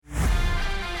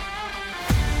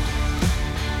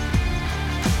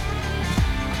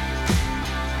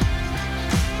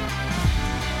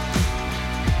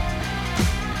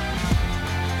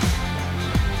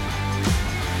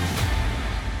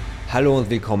Hallo und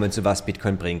willkommen zu Was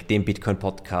Bitcoin bringt, dem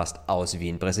Bitcoin-Podcast aus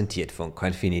Wien, präsentiert von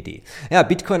Coinfinity. Ja,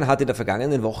 Bitcoin hat in der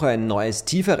vergangenen Woche ein neues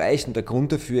Tief erreicht und der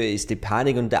Grund dafür ist die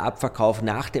Panik und der Abverkauf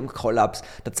nach dem Kollaps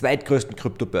der zweitgrößten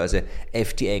Kryptobörse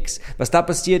FTX. Was da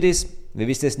passiert ist, wir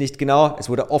wissen es nicht genau, es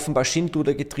wurde offenbar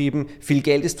Schindluder getrieben, viel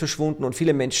Geld ist verschwunden und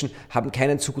viele Menschen haben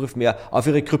keinen Zugriff mehr auf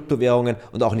ihre Kryptowährungen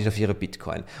und auch nicht auf ihre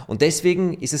Bitcoin. Und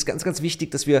deswegen ist es ganz, ganz wichtig,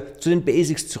 dass wir zu den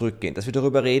Basics zurückgehen, dass wir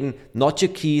darüber reden, not your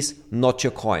keys, not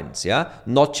your coins, ja?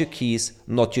 Not your keys,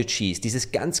 not your cheese.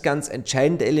 Dieses ganz, ganz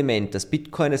entscheidende Element, das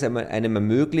Bitcoin es einem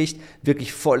ermöglicht,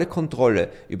 wirklich volle Kontrolle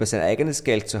über sein eigenes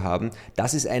Geld zu haben,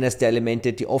 das ist eines der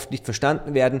Elemente, die oft nicht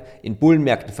verstanden werden, in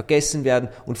Bullenmärkten vergessen werden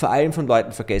und vor allem von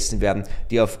Leuten vergessen werden,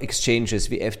 die auf Exchanges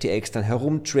wie FTX dann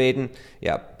herumtraden.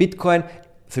 Ja, Bitcoin,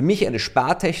 für mich eine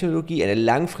Spartechnologie, eine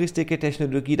langfristige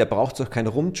Technologie, da braucht es auch kein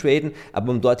Rumtraden,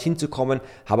 aber um dorthin zu kommen,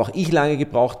 habe auch ich lange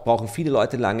gebraucht, brauchen viele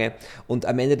Leute lange und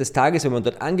am Ende des Tages, wenn man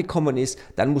dort angekommen ist,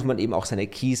 dann muss man eben auch seine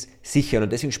Keys sichern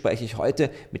und deswegen spreche ich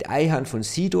heute mit Ayhan von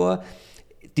Seedor.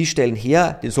 Die stellen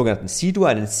her den sogenannten Seedor,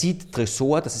 einen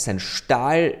Seed-Tresor, das ist ein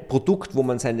Stahlprodukt, wo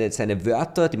man seine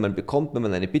Wörter, die man bekommt, wenn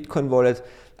man eine Bitcoin-Wallet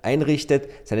einrichtet,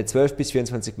 seine 12 bis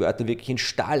 24 Wörter wirklich in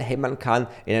Stahl hämmern kann,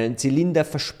 in einen Zylinder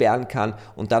versperren kann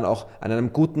und dann auch an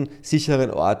einem guten, sicheren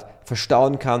Ort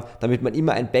verstauen kann, damit man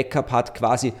immer ein Backup hat,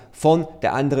 quasi von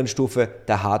der anderen Stufe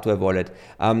der Hardware-Wallet.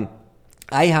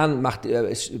 Ayhan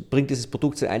bringt dieses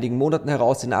Produkt seit einigen Monaten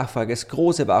heraus, die Nachfrage ist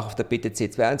groß, er war auch auf der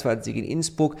BTC 22 in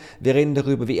Innsbruck. Wir reden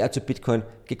darüber, wie er zu Bitcoin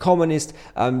gekommen ist,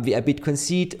 wie er Bitcoin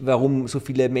sieht, warum so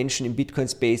viele Menschen im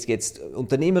Bitcoin-Space jetzt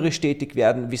unternehmerisch tätig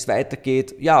werden, wie es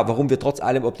weitergeht, ja, warum wir trotz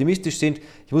allem optimistisch sind.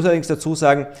 Ich muss allerdings dazu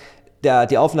sagen,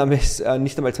 die Aufnahme ist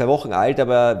nicht einmal 2 Wochen alt,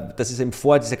 aber das ist eben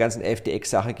vor dieser ganzen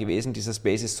FTX-Sache gewesen. Dieser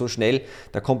Space ist so schnell,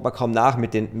 da kommt man kaum nach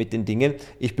mit den Dingen.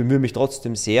 Ich bemühe mich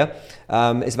trotzdem sehr.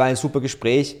 Es war ein super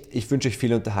Gespräch. Ich wünsche euch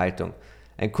viel Unterhaltung.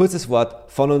 Ein kurzes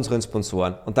Wort von unseren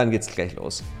Sponsoren und dann geht's gleich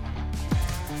los.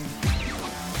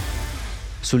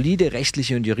 Solide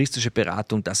rechtliche und juristische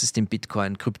Beratung, das ist im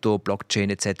Bitcoin, Krypto,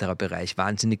 Blockchain etc. Bereich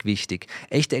wahnsinnig wichtig.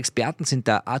 Echte Experten sind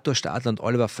da Arthur Stadler und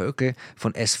Oliver Völkel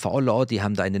von SV Law, die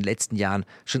haben da in den letzten Jahren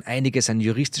schon einiges an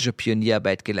juristischer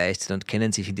Pionierarbeit geleistet und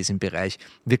kennen sich in diesem Bereich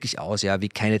wirklich aus, ja, wie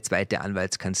keine zweite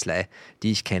Anwaltskanzlei,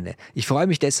 die ich kenne. Ich freue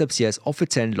mich deshalb, Sie als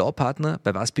offiziellen Law-Partner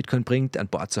bei Was Bitcoin bringt an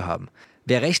Bord zu haben.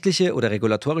 Wer rechtliche oder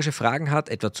regulatorische Fragen hat,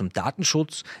 etwa zum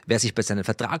Datenschutz, wer sich bei seinen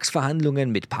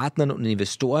Vertragsverhandlungen mit Partnern und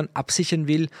Investoren absichern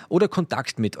will oder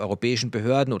Kontakt mit europäischen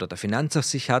Behörden oder der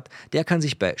Finanzaufsicht hat, der kann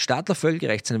sich bei Stadler Völkel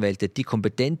Rechtsanwälte die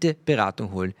kompetente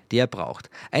Beratung holen, die er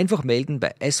braucht. Einfach melden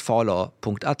bei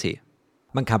svlaw.at.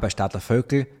 Man kann bei Stadler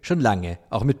Völkel schon lange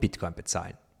auch mit Bitcoin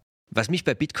bezahlen. Was mich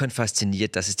bei Bitcoin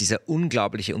fasziniert, das ist dieser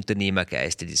unglaubliche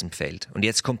Unternehmergeist in diesem Feld. Und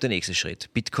jetzt kommt der nächste Schritt.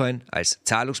 Bitcoin als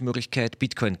Zahlungsmöglichkeit,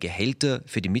 Bitcoin-Gehälter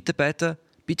für die Mitarbeiter,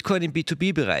 Bitcoin im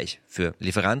B2B-Bereich, für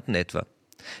Lieferanten etwa.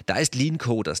 Da ist Lean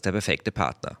Coders der perfekte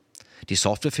Partner. Die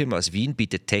Softwarefirma aus Wien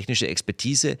bietet technische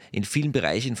Expertise in vielen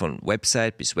Bereichen von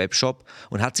Website bis Webshop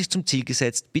und hat sich zum Ziel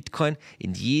gesetzt, Bitcoin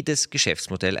in jedes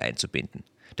Geschäftsmodell einzubinden.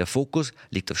 Der Fokus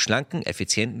liegt auf schlanken,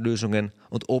 effizienten Lösungen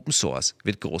und Open Source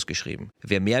wird groß geschrieben.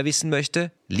 Wer mehr wissen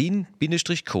möchte,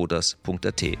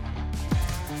 lean-coders.at.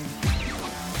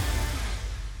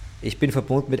 Ich bin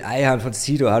verbunden mit Ayhan von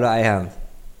Seedor. Hallo Ayhan.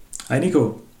 Hi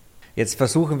Nico. Jetzt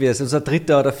versuchen wir es, unser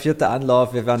 3. oder 4.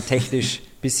 Anlauf. Wir waren technisch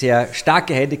bisher stark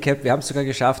gehandicapt. Wir haben es sogar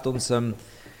geschafft, uns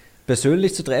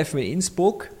persönlich zu treffen in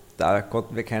Innsbruck. Da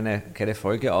konnten wir keine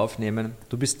Folge aufnehmen.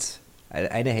 Du bist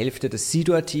eine Hälfte des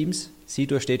Seedor-Teams.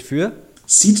 Seedor steht für?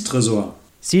 Seed-Tresor.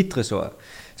 Seed-Tresor.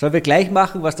 Sollen wir gleich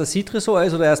machen, was der Seed-Tresor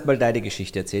ist oder erstmal deine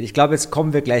Geschichte erzählen? Ich glaube, jetzt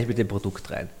kommen wir gleich mit dem Produkt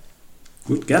rein.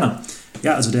 Gut, gerne.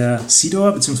 Ja, also der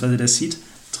Seedor bzw. der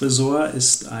Seed-Tresor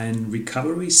ist ein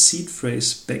Recovery Seed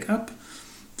Phrase Backup.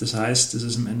 Das heißt, es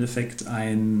ist im Endeffekt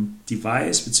ein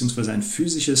Device bzw. ein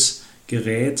physisches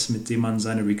Gerät, mit dem man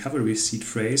seine Recovery Seed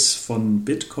Phrase von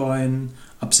Bitcoin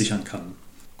absichern kann.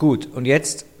 Gut, und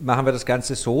jetzt machen wir das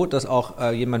Ganze so, dass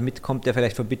auch jemand mitkommt, der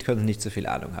vielleicht von Bitcoin nicht so viel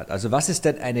Ahnung hat. Also was ist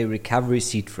denn eine Recovery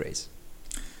Seed Phrase?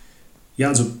 Ja,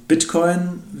 also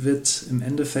Bitcoin wird im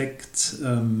Endeffekt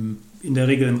in der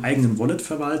Regel im eigenen Wallet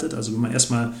verwaltet. Also wenn man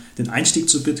erstmal den Einstieg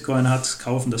zu Bitcoin hat,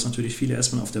 kaufen das natürlich viele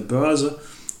erstmal auf der Börse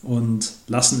und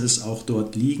lassen es auch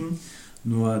dort liegen.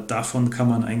 Nur davon kann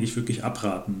man eigentlich wirklich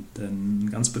abraten. Denn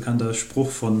ein ganz bekannter Spruch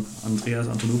von Andreas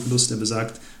Antonopoulos, der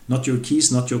besagt, not your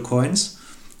keys, not your coins.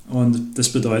 Und das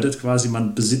bedeutet quasi,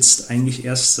 man besitzt eigentlich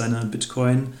erst seine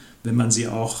Bitcoin, wenn man sie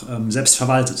auch selbst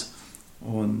verwaltet.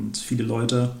 Und viele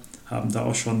Leute haben da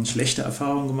auch schon schlechte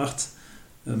Erfahrungen gemacht,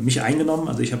 mich eingenommen.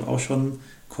 Also ich habe auch schon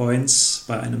Coins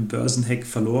bei einem Börsenhack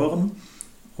verloren.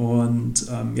 Und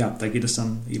da geht es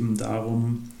dann eben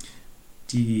darum,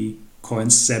 die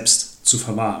Coins selbst zu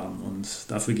verwahren. Und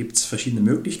dafür gibt es verschiedene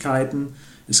Möglichkeiten.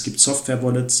 Es gibt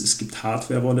Software-Wallets, es gibt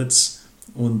Hardware-Wallets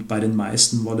und bei den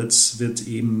meisten Wallets wird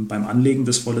eben beim Anlegen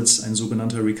des Wallets ein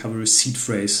sogenannter Recovery Seed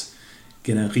Phrase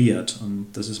generiert. Und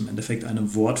das ist im Endeffekt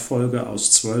eine Wortfolge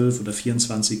aus 12 oder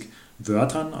 24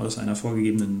 Wörtern aus einer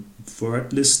vorgegebenen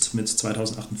Wordlist mit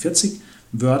 2048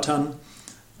 Wörtern.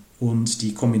 Und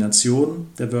die Kombination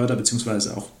der Wörter,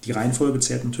 beziehungsweise auch die Reihenfolge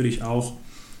zählt natürlich auch,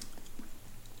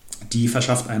 die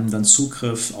verschafft einem dann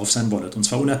Zugriff auf sein Wallet. Und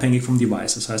zwar unabhängig vom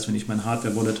Device. Das heißt, wenn ich mein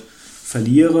Hardware-Wallet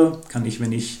verliere, kann ich,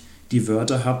 wenn ich die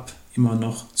Wörter habe, immer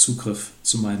noch Zugriff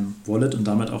zu meinem Wallet und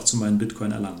damit auch zu meinen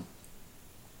Bitcoin erlangen.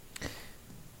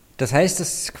 Das heißt,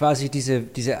 dass quasi diese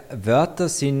Wörter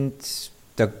sind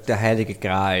der heilige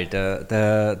Gral,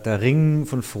 der Ring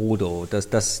von Frodo,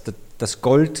 das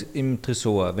Gold im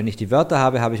Tresor. Wenn ich die Wörter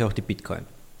habe, habe ich auch die Bitcoin.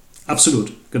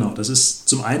 Absolut, genau.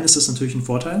 Zum einen ist das natürlich ein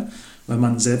Vorteil, weil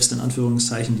man selbst in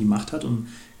Anführungszeichen die Macht hat und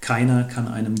keiner kann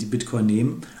einem die Bitcoin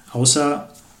nehmen, außer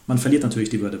man verliert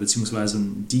natürlich die Wörter, beziehungsweise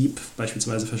ein Dieb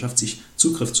beispielsweise verschafft sich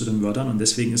Zugriff zu den Wörtern und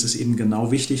deswegen ist es eben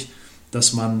genau wichtig,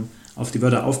 dass man auf die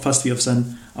Wörter aufpasst wie auf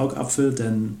seinen Augapfel,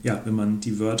 denn wenn man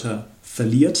die Wörter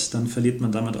verliert, dann verliert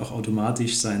man damit auch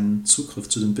automatisch seinen Zugriff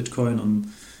zu den Bitcoin und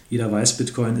jeder weiß,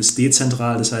 Bitcoin ist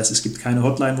dezentral, das heißt, es gibt keine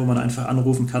Hotline, wo man einfach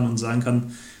anrufen kann und sagen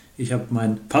kann, ich habe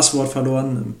mein Passwort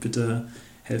verloren, bitte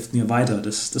helft mir weiter.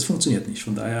 Das funktioniert nicht.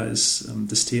 Von daher ist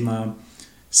das Thema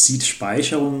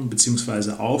Seed-Speicherung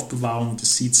bzw. Aufbewahrung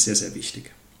des Seeds sehr, sehr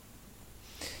wichtig.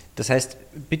 Das heißt,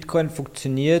 Bitcoin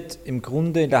funktioniert im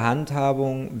Grunde in der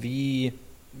Handhabung wie,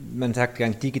 man sagt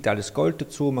ein digitales Gold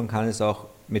dazu, man kann es auch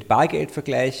mit Bargeld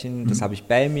vergleichen, das habe ich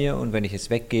bei mir und wenn ich es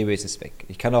weggebe, ist es weg.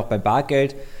 Ich kann auch beim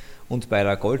Bargeld und bei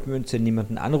der Goldmünze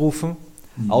niemanden anrufen,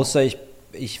 außer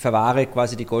ich verwahre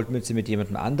quasi die Goldmünze mit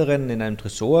jemandem anderen in einem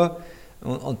Tresor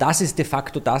und das ist de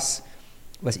facto das,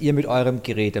 was ihr mit eurem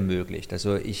Gerät ermöglicht.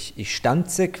 Also ich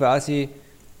stanze quasi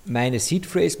meine Seed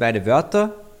Phrase, meine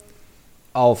Wörter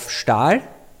auf Stahl.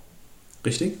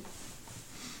 Richtig.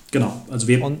 Genau. Also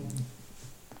wir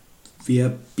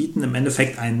bieten im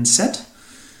Endeffekt ein Set.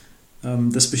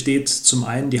 Das besteht zum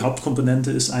einen, die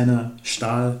Hauptkomponente ist eine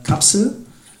Stahlkapsel,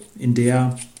 in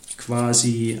der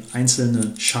quasi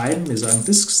einzelne Scheiben, wir sagen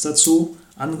Disks dazu,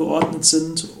 angeordnet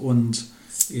sind und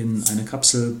in eine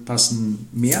Kapsel passen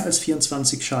mehr als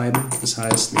 24 Scheiben. Das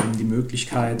heißt, wir haben die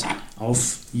Möglichkeit,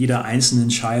 auf jeder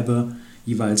einzelnen Scheibe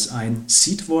jeweils ein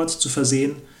Seed-Wort zu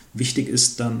versehen. Wichtig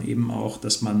ist dann eben auch,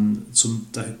 dass man zum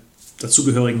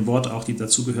dazugehörigen Wort auch die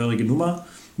dazugehörige Nummer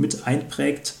mit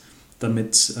einprägt,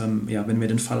 damit, wenn wir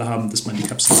den Fall haben, dass man die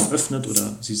Kapsel öffnet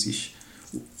oder sie sich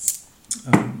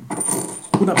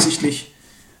unabsichtlich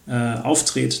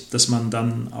auftritt, dass man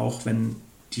dann auch, wenn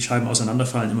die Scheiben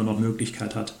auseinanderfallen, immer noch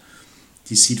Möglichkeit hat,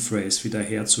 die Seed Phrase wieder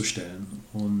herzustellen.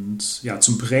 Und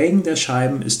zum Prägen der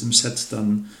Scheiben ist im Set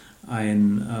dann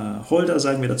ein Holder,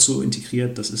 sagen wir dazu,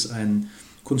 integriert. Das ist ein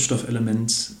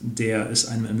Kunststoffelement, der es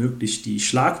einem ermöglicht, die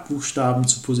Schlagbuchstaben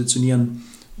zu positionieren.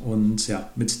 Und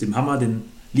mit dem Hammer, den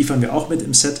liefern wir auch mit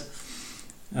im Set,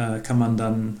 kann man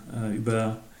dann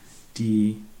über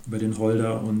den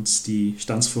Holder und die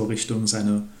Standsvorrichtung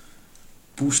seine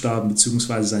Buchstaben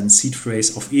bzw. seinen Seed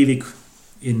Phrase auf ewig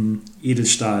in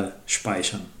Edelstahl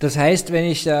speichern. Das heißt,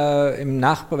 wenn der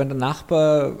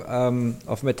Nachbar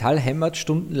auf Metall hämmert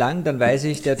stundenlang, dann weiß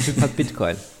ich, der Typ hat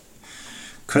Bitcoin.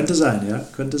 Könnte sein, ja,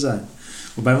 könnte sein.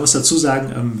 Wobei man muss dazu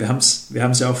sagen, wir haben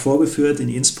es ja auch vorgeführt in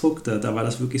Innsbruck, da war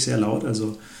das wirklich sehr laut,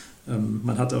 also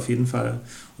man hat auf jeden Fall,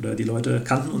 oder die Leute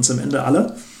kannten uns am Ende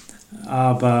alle,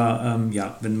 aber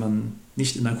wenn man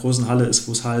nicht in einer großen Halle ist,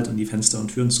 wo es halt und die Fenster und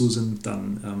Türen zu sind,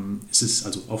 dann ist es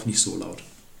also auch nicht so laut.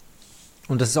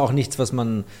 Und das ist auch nichts, was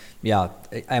man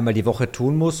einmal die Woche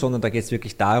tun muss, sondern da geht es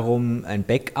wirklich darum, ein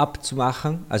Backup zu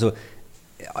machen. Also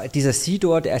dieser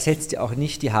Seedor, der ersetzt ja auch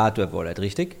nicht die Hardware-Wallet,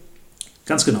 richtig?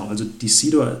 Ganz genau. Also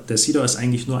der Seedor ist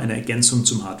eigentlich nur eine Ergänzung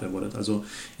zum Hardware-Wallet. Also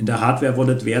in der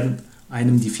Hardware-Wallet werden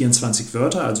einem die 24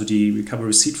 Wörter, also die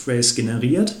Recovery Seed Phrase,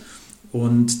 generiert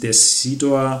und der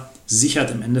Seedor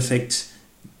sichert im Endeffekt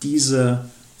diese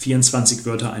 24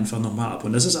 Wörter einfach nochmal ab.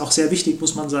 Und das ist auch sehr wichtig,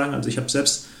 muss man sagen. Also ich habe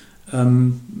selbst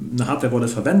eine Hardware-Wallet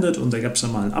verwendet und da gab es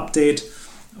dann mal ein Update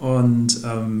und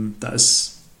da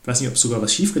ist, ich weiß nicht, ob sogar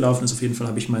was schiefgelaufen ist, auf jeden Fall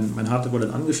habe ich mein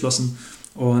Hardware-Wallet angeschlossen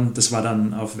und das war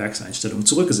dann auf Werkseinstellungen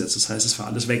zurückgesetzt. Das heißt, es war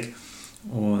alles weg.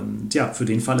 Und für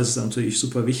den Fall ist es natürlich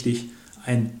super wichtig,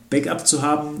 ein Backup zu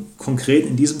haben. Konkret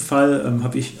in diesem Fall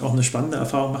habe ich auch eine spannende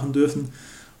Erfahrung machen dürfen.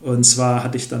 Und zwar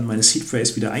hatte ich dann meine Seed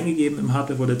Phrase wieder eingegeben im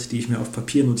Hardware-Wallet, die ich mir auf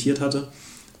Papier notiert hatte.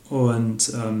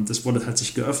 und das Wallet hat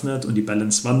sich geöffnet und die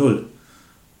Balance war 0.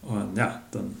 Und ja,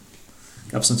 dann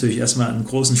gab es natürlich erstmal einen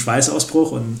großen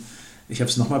Schweißausbruch und ich habe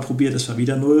es nochmal probiert, es war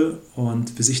wieder 0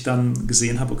 und bis ich dann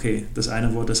gesehen habe, okay, das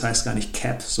eine Wort, das heißt gar nicht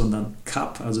Cap, sondern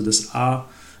Cup, also das A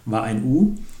war ein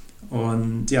U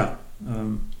und ja,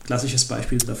 klassisches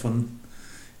Beispiel davon,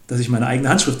 dass ich meine eigene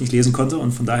Handschrift nicht lesen konnte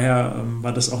und von daher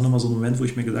war das auch nochmal so ein Moment, wo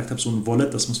ich mir gesagt habe, so ein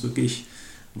Wallet, das muss wirklich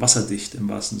wasserdicht im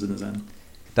wahrsten Sinne sein.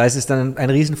 Da ist es dann ein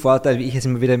Riesenvorteil, wie ich es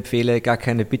immer wieder empfehle, gar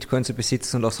keine Bitcoin zu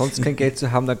besitzen und auch sonst kein Geld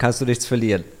zu haben, dann kannst du nichts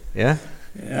verlieren. Ja?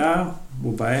 Ja,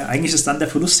 wobei eigentlich ist dann der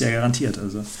Verlust ja garantiert,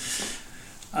 also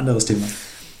anderes Thema.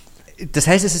 Das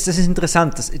heißt, das ist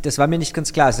interessant, das war mir nicht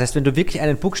ganz klar. Das heißt, wenn du wirklich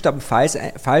einen Buchstaben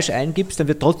falsch eingibst, dann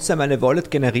wird trotzdem eine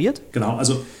Wallet generiert? Genau,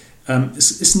 also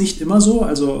es ist nicht immer so,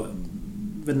 also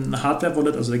wenn ein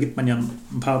Hardware-Wallet, also da gibt man ja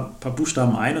ein paar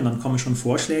Buchstaben ein und dann kommen schon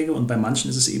Vorschläge und bei manchen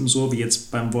ist es eben so, wie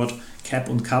jetzt beim Wort Cap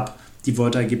und Cup, die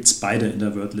Wörter gibt es beide in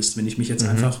der Wordlist. Wenn ich mich jetzt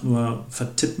einfach nur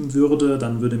vertippen würde,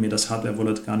 dann würde mir das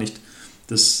Hardware-Wallet gar nicht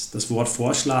das Wort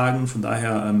vorschlagen. Von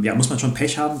daher muss man schon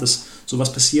Pech haben, dass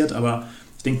sowas passiert, aber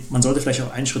ich denke, man sollte vielleicht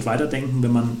auch einen Schritt weiter denken,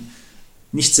 wenn man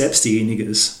nicht selbst derjenige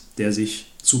ist, der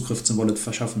sich Zugriff zum Wallet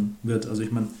verschaffen wird. Also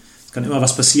ich meine, es kann immer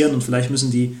was passieren und vielleicht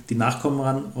müssen die Nachkommen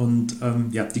ran und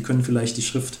die können vielleicht die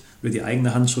Schrift oder die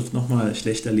eigene Handschrift nochmal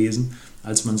schlechter lesen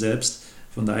als man selbst.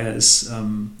 Von daher ist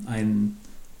ein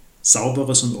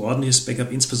sauberes und ordentliches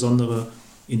Backup, insbesondere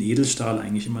in Edelstahl,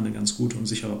 eigentlich immer eine ganz gute und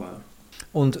sichere Wahl.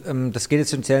 Und das geht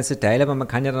jetzt sehr ins Detail, aber man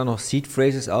kann ja dann noch Seed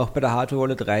Phrases auch bei der Hardware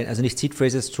Wallet rein, also nicht Seed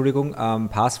Phrases, Entschuldigung,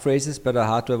 Passphrases bei der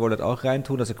Hardware Wallet auch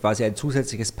reintun, also quasi ein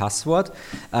zusätzliches Passwort.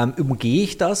 Umgehe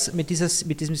ich das mit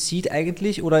diesem Seed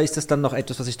eigentlich oder ist das dann noch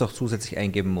etwas, was ich doch zusätzlich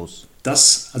eingeben muss?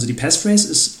 Also die Passphrase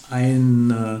ist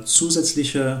eine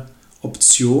zusätzliche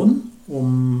Option,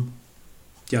 um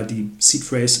die Seed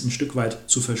Phrase ein Stück weit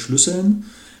zu verschlüsseln.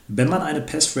 Wenn man eine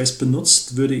Passphrase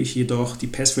benutzt, würde ich jedoch die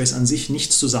Passphrase an sich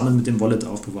nicht zusammen mit dem Wallet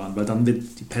aufbewahren, weil dann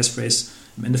wird die Passphrase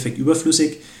im Endeffekt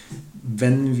überflüssig.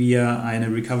 Wenn wir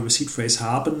eine Recovery Seed Phrase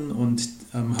haben und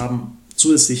haben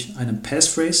zusätzlich eine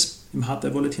Passphrase im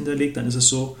Hardware-Wallet hinterlegt, dann ist es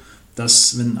so,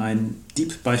 dass wenn ein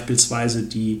Dieb beispielsweise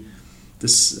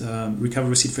das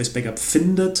Recovery Seed Phrase Backup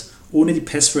findet, ohne die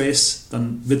Passphrase,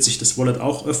 dann wird sich das Wallet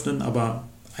auch öffnen, aber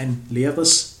ein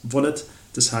leeres Wallet.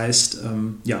 Das heißt,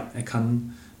 er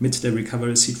kann mit der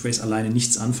Recovery Seed Phrase alleine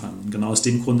nichts anfangen. Und genau aus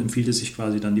dem Grund empfiehlt es sich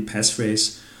quasi dann die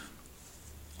Passphrase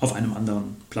auf einem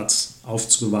anderen Platz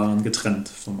aufzubewahren, getrennt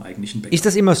vom eigentlichen Backup. Ist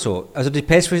das immer so? Also die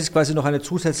Passphrase ist quasi noch eine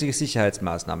zusätzliche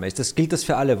Sicherheitsmaßnahme. Gilt das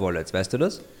für alle Wallets, weißt du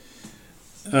das?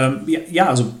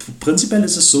 Also prinzipiell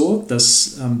ist es so,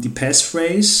 dass die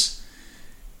Passphrase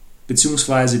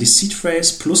bzw. die Seed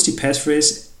Phrase plus die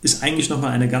Passphrase ist eigentlich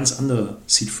nochmal eine ganz andere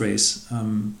Seed Phrase.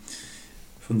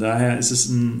 Von daher ist es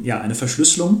eine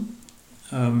Verschlüsselung,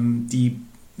 die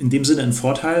in dem Sinne einen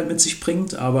Vorteil mit sich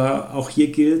bringt, aber auch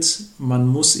hier gilt, man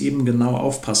muss eben genau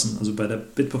aufpassen. Also bei der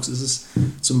Bitbox ist es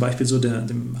zum Beispiel so,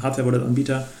 dem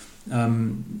Hardware-Wallet-Anbieter,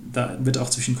 da wird auch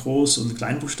zwischen Groß- und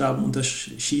Kleinbuchstaben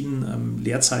unterschieden,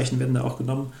 Leerzeichen werden da auch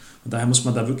genommen und daher muss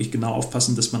man da wirklich genau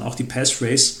aufpassen, dass man auch die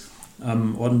Passphrase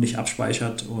ordentlich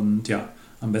abspeichert und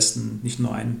am besten nicht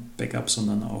nur ein Backup,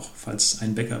 sondern auch, falls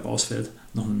ein Backup ausfällt,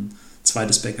 noch ein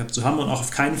zweites Backup zu haben und auch auf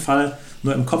keinen Fall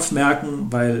nur im Kopf merken,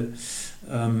 weil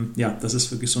das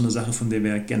ist wirklich so eine Sache, von der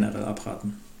wir generell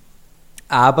abraten.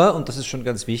 Aber, und das ist schon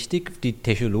ganz wichtig, die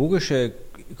technologische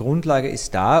Grundlage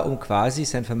ist da, um quasi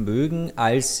sein Vermögen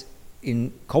als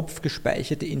in Kopf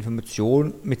gespeicherte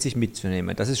Information mit sich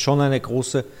mitzunehmen. Das ist schon eine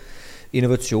große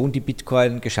Innovation, die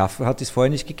Bitcoin geschaffen hat, die es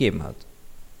vorher nicht gegeben hat.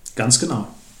 Ganz genau.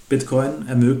 Bitcoin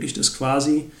ermöglicht es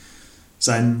quasi,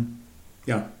 seinen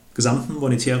gesamten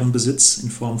monetären Besitz in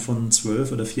Form von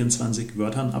 12 oder 24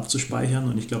 Wörtern abzuspeichern.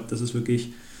 Und ich glaube, das ist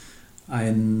wirklich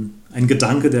ein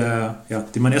Gedanke,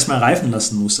 den man erstmal reifen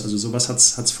lassen muss. Also sowas hat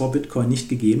es vor Bitcoin nicht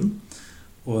gegeben.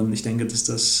 Und ich denke, dass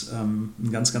das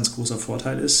ein ganz, ganz großer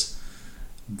Vorteil ist,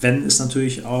 wenn es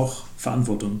natürlich auch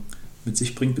Verantwortung mit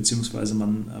sich bringt, beziehungsweise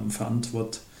man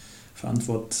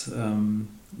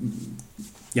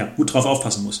gut drauf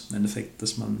aufpassen muss, im Endeffekt,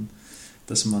 dass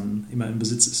man immer im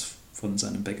Besitz ist von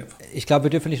seinem Backup. Ich glaube, wir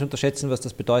dürfen nicht unterschätzen, was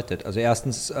das bedeutet. Also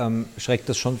erstens schreckt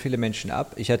das schon viele Menschen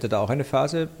ab. Ich hatte da auch eine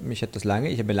Phase, ich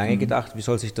habe mir lange gedacht, wie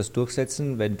soll sich das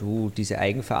durchsetzen, wenn du diese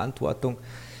Eigenverantwortung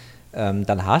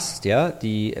dann hast,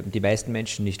 die meisten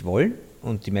Menschen nicht wollen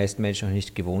und die meisten Menschen auch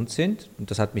nicht gewohnt sind. Und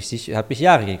das hat mich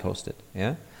Jahre gekostet.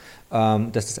 Ja?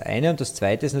 Das ist das eine. Und das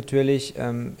zweite ist natürlich,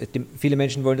 viele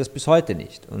Menschen wollen das bis heute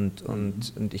nicht. Und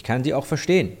ich kann die auch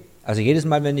verstehen. Also jedes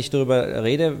Mal, wenn ich darüber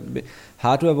rede,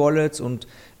 Hardware-Wallets und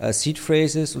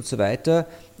Seed-Phrases und so weiter,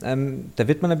 da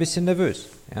wird man ein bisschen nervös.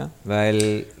 Ja?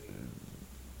 Weil,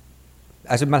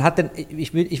 also man hat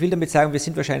ich will damit sagen, wir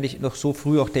sind wahrscheinlich noch so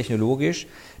früh auch technologisch,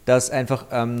 dass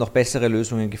einfach noch bessere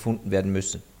Lösungen gefunden werden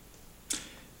müssen.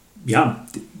 Ja,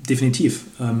 definitiv.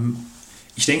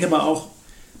 Ich denke aber auch,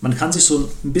 man kann sich so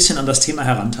ein bisschen an das Thema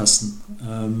herantasten.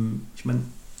 Ich meine,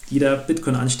 jeder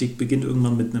Bitcoin-Anstieg beginnt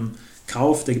irgendwann mit einem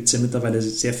Kauf. Da gibt es ja mittlerweile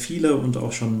sehr viele und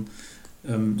auch schon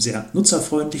sehr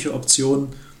nutzerfreundliche Optionen.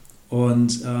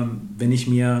 Und wenn ich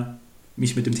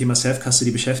mich mit dem Thema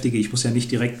Self-Custody beschäftige, ich muss ja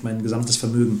nicht direkt mein gesamtes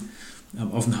Vermögen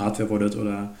auf ein Hardware-Wallet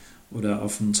oder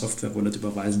auf ein Software-Wallet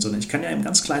überweisen, sondern ich kann ja im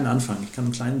ganz Kleinen anfangen. Ich kann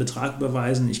einen kleinen Betrag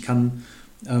überweisen, ich kann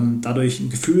dadurch ein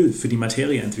Gefühl für die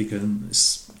Materie entwickeln.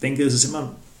 Ich denke, es ist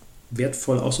immer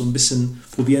wertvoll, auch so ein bisschen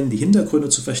probieren, die Hintergründe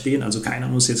zu verstehen. Also keiner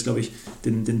muss jetzt, glaube ich,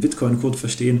 den Bitcoin-Code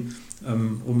verstehen,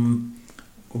 um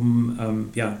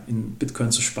in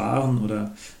Bitcoin zu sparen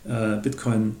oder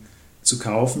Bitcoin zu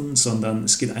kaufen, sondern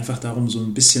es geht einfach darum, so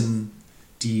ein bisschen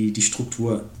die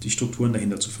Strukturen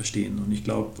dahinter zu verstehen. Und ich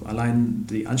glaube, allein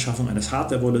die Anschaffung eines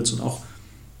Hardware-Wallets und auch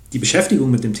die Beschäftigung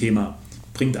mit dem Thema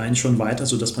bringt einen schon weiter,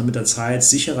 sodass man mit der Zeit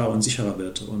sicherer und sicherer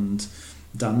wird. Und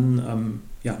dann,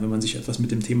 wenn man sich etwas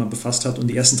mit dem Thema befasst hat und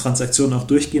die ersten Transaktionen auch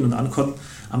durchgehen und ankommen,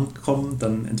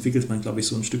 dann entwickelt man, glaube ich,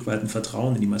 so ein Stück weit ein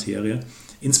Vertrauen in die Materie.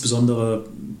 Insbesondere,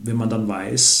 wenn man dann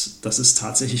weiß, dass es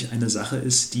tatsächlich eine Sache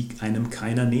ist, die einem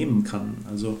keiner nehmen kann.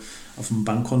 Also auf dem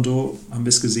Bankkonto haben wir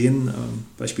es gesehen,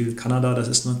 Beispiel Kanada, das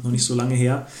ist noch nicht so lange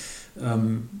her.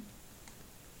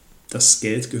 Das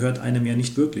Geld gehört einem ja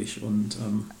nicht wirklich. Und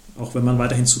auch wenn man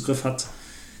weiterhin Zugriff hat,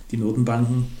 die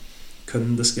Notenbanken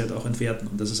können das Geld auch entwerten.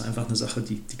 Und das ist einfach eine Sache,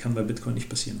 die kann bei Bitcoin nicht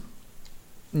passieren.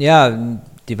 Ja,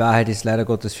 die Wahrheit ist leider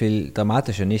Gottes viel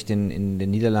dramatischer, nicht? In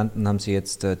den Niederlanden haben sie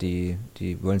jetzt, die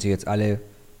wollen sie jetzt alle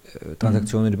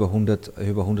Transaktionen über 100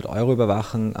 Euro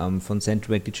überwachen. Von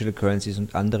Central Bank Digital Currencies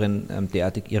und anderen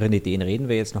derartig irren Ideen reden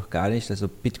wir jetzt noch gar nicht. Also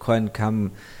Bitcoin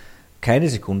kam keine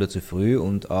Sekunde zu früh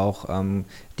und auch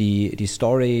die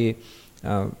Story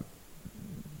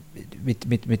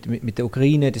mit der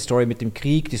Ukraine, die Story mit dem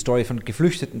Krieg, die Story von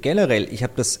Geflüchteten generell. Ich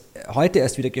habe das heute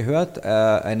erst wieder gehört,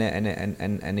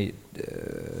 eine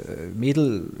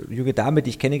junge Dame,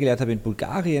 die ich kennengelernt habe in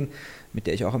Bulgarien, mit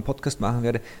der ich auch einen Podcast machen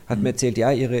werde, hat mir erzählt,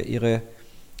 ja, ihre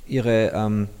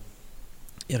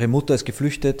Mutter ist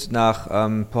geflüchtet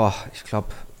nach, ich glaube,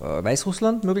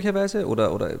 Weißrussland möglicherweise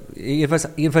oder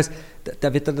jedenfalls,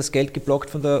 da wird dann das Geld geblockt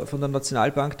von der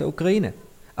Nationalbank der Ukraine.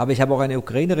 Aber ich habe auch eine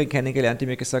Ukrainerin kennengelernt, die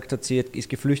mir gesagt hat, sie ist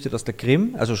geflüchtet aus der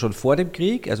Krim, also schon vor dem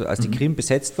Krieg, also als die Krim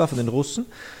besetzt war von den Russen.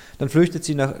 Dann flüchtet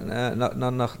sie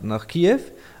nach Kiew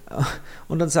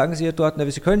und dann sagen sie ihr dort,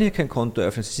 sie können hier kein Konto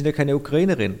öffnen, sie sind ja keine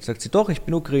Ukrainerin. Sagt sie, doch, ich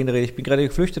bin Ukrainerin, ich bin gerade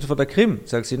geflüchtet von der Krim.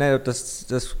 Sagt sie, nein, das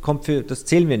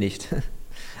zählen wir nicht.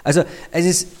 Also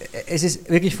es ist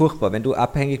wirklich furchtbar, wenn du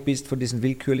abhängig bist von diesen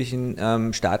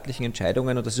willkürlichen staatlichen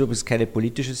Entscheidungen, und das ist übrigens kein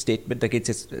politisches Statement, da geht es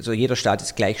jetzt, also jeder Staat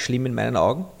ist gleich schlimm in meinen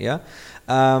Augen, ja.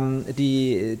 Der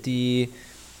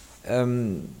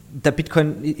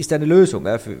Bitcoin ist eine Lösung,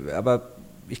 ja, aber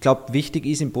ich glaube, wichtig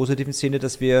ist im positiven Sinne,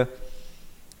 dass wir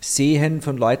sehen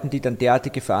von Leuten, die dann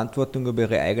derartige Verantwortung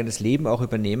über ihr eigenes Leben auch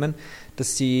übernehmen,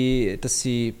 dass sie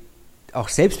auch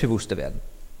selbstbewusster werden,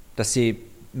 dass sie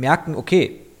merken,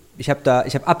 okay, ich habe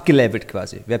abgelevelt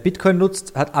quasi. Wer Bitcoin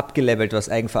nutzt, hat abgelevelt, was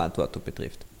Eigenverantwortung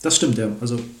betrifft. Das stimmt, ja.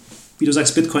 Also wie du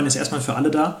sagst, Bitcoin ist erstmal für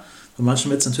alle da. Von manchen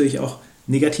wird es natürlich auch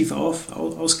negativ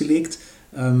ausgelegt.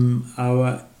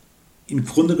 Aber im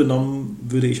Grunde genommen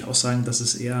würde ich auch sagen, dass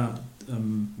es eher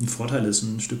ein Vorteil ist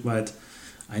und ein Stück weit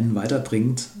einen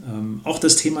weiterbringt. Auch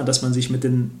das Thema, dass man sich mit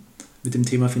dem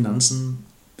Thema Finanzen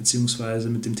bzw.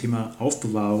 mit dem Thema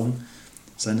Aufbewahrung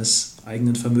seines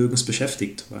eigenen Vermögens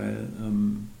beschäftigt, weil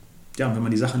wenn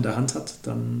man die Sache in der Hand hat,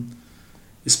 dann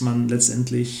ist man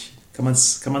letztendlich, kann man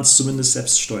es zumindest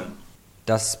selbst steuern.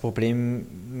 Das Problem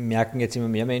merken jetzt immer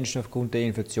mehr Menschen aufgrund der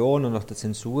Inflation und auch der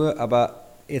Zensur, aber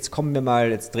jetzt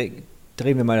drehen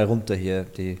wir mal runter hier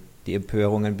die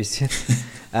Empörung ein bisschen.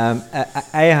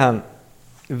 Ayhan,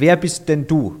 wer bist denn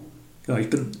du? Ja,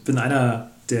 ich bin einer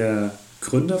der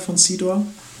Gründer von Seedor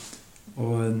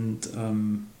und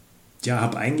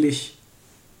habe eigentlich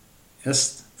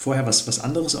erst vorher was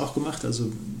anderes auch gemacht. Also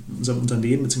in unserem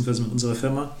Unternehmen bzw. mit unserer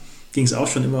Firma ging es auch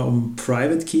schon immer um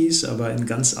Private Keys, aber in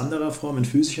ganz anderer Form, in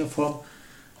physischer Form.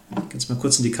 Kannst du mal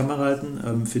kurz in die Kamera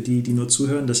halten, für die nur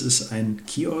zuhören. Das ist ein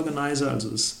Key Organizer, also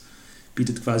es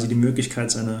bietet quasi die Möglichkeit,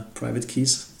 seine Private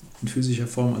Keys in physischer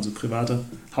Form, also private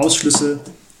Hausschlüssel,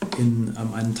 in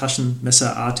einem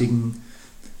taschenmesserartigen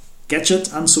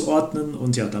Gadget anzuordnen.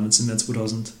 Und ja, damit sind wir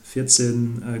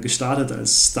 2014 gestartet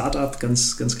als Startup,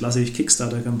 ganz, ganz klassisch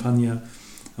Kickstarter-Kampagne,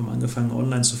 haben angefangen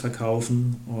online zu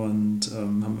verkaufen und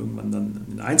haben irgendwann dann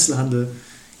in den Einzelhandel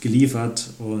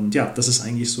geliefert. Und ja, das ist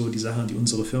eigentlich so die Sache, die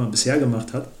unsere Firma bisher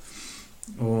gemacht hat.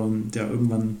 Und ja,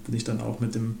 irgendwann bin ich dann auch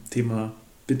mit dem Thema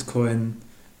Bitcoin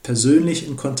persönlich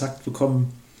in Kontakt gekommen.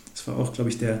 Das war auch, glaube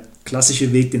ich, der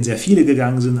klassische Weg, den sehr viele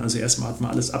gegangen sind. Also erstmal hat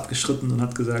man alles abgeschritten und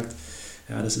hat gesagt,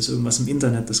 ja, das ist irgendwas im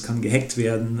Internet, das kann gehackt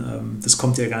werden, das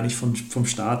kommt ja gar nicht vom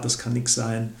Staat, das kann nichts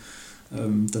sein.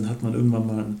 Dann hat man irgendwann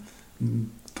mal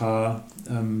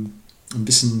ein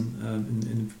bisschen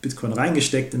in Bitcoin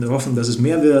reingesteckt, in der Hoffnung, dass es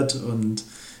mehr wird und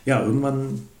ja,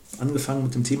 irgendwann angefangen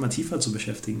mit dem Thema tiefer zu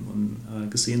beschäftigen und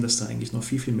gesehen, dass da eigentlich noch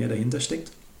viel, viel mehr dahinter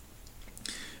steckt.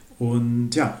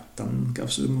 Und ja, dann gab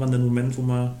es irgendwann den Moment,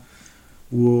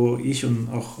 wo ich und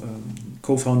auch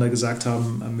Co-Founder gesagt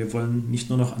haben, wir wollen nicht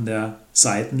nur noch an der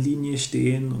Seitenlinie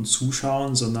stehen und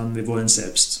zuschauen, sondern wir wollen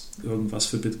selbst irgendwas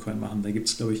für Bitcoin machen. Da gibt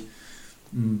es, glaube ich,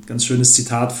 ein ganz schönes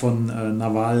Zitat von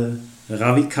Naval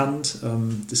Ravikant.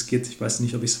 Das geht, ich weiß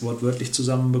nicht, ob ich es wortwörtlich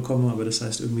zusammenbekomme, aber das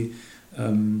heißt irgendwie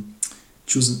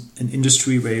choose an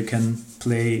industry where you can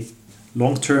play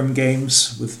long-term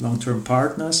games with long-term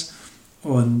partners.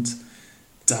 Und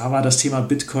da war das Thema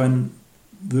Bitcoin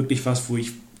wirklich was, wo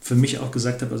ich für mich auch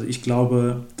gesagt habe, also ich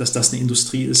glaube, dass das eine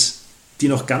Industrie ist, die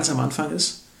noch ganz am Anfang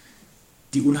ist,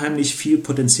 die unheimlich viel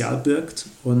Potenzial birgt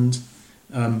und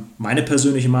meine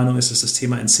persönliche Meinung ist, dass das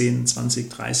Thema in 10, 20,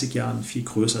 30 Jahren viel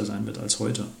größer sein wird als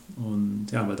heute. Und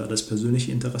ja, weil da das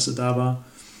persönliche Interesse da war,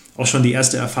 auch schon die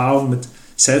erste Erfahrung mit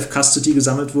Self-Custody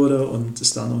gesammelt wurde und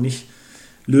es da noch nicht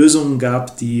Lösungen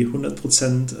gab, die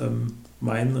 100%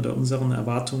 meinen oder unseren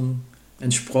Erwartungen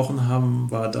entsprochen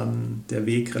haben, war dann der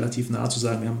Weg relativ nah zu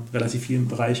sagen, wir haben relativ viel im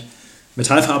Bereich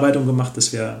Metallverarbeitung gemacht,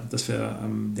 dass wir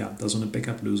da so eine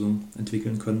Backup-Lösung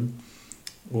entwickeln können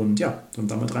und ja, dann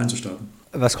damit reinzustarten.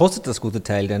 Was kostet das gute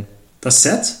Teil denn? Das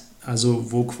Set,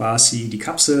 also wo quasi die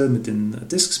Kapsel mit den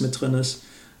Disks mit drin ist,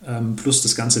 plus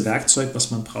das ganze Werkzeug, was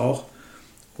man braucht,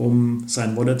 um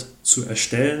sein Wallet zu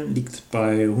erstellen, liegt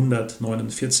bei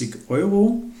 149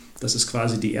 €. Das ist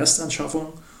quasi die Erstanschaffung.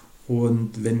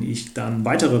 Und wenn ich dann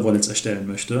weitere Wallets erstellen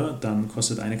möchte, dann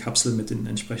kostet eine Kapsel mit den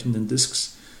entsprechenden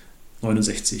Disks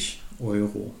 69 €.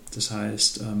 Das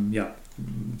heißt,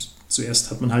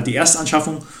 zuerst hat man halt die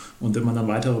Erstanschaffung und wenn man dann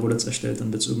weitere Wallets erstellt,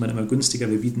 dann wird es irgendwann immer günstiger.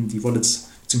 Wir bieten die Wallets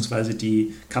bzw.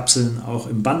 die Kapseln auch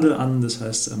im Bundle an. Das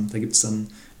heißt, da gibt es dann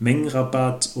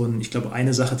Mengenrabatt und ich glaube,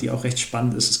 eine Sache, die auch recht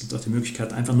spannend ist, es gibt auch die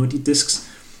Möglichkeit, einfach nur die Disks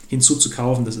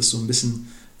hinzuzukaufen. Das ist so ein bisschen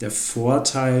der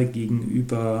Vorteil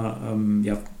gegenüber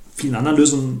vielen anderen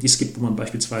Lösungen, die es gibt, wo man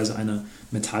beispielsweise eine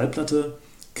Metallplatte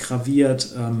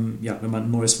graviert. Wenn man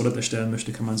ein neues Wallet erstellen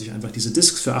möchte, kann man sich einfach diese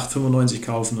Disks für 8,95 €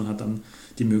 kaufen und hat dann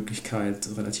die Möglichkeit,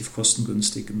 relativ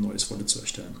kostengünstig ein neues Wallet zu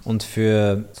erstellen. Und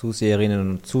für Zuseherinnen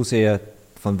und Zuseher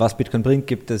von Was Bitcoin bringt,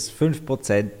 gibt es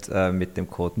 5% mit dem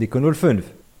Code NICO05.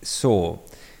 So,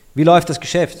 wie läuft das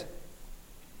Geschäft?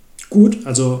 Gut,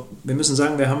 also wir müssen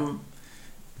sagen,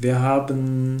 wir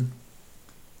haben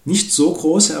nicht so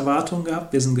große Erwartungen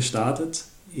gehabt. Wir sind gestartet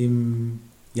im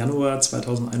Januar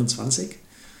 2021.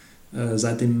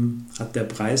 Seitdem hat der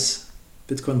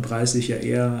Bitcoin-Preis sich ja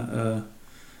eher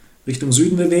Richtung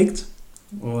Süden bewegt.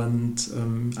 Und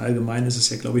allgemein ist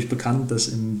es ja, glaube ich, bekannt, dass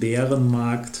im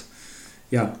Bärenmarkt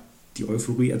die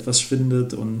Euphorie etwas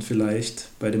schwindet und vielleicht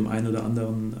bei dem einen oder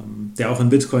anderen, der auch in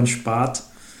Bitcoin spart,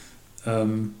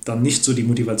 dann nicht so die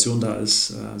Motivation da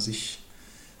ist, sich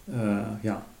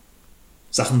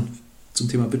Sachen zum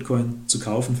Thema Bitcoin zu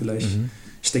kaufen. Vielleicht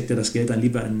steckt er das Geld dann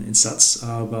lieber in Satz.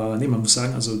 Aber nee, man muss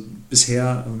sagen, also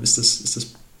bisher ist das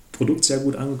Produkt sehr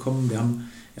gut angekommen. Wir haben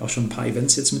ja auch schon ein paar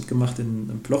Events jetzt mitgemacht.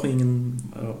 In Plochingen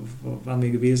waren wir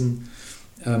gewesen.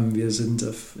 Wir sind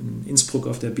in Innsbruck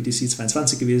auf der BTC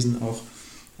 22 gewesen, auch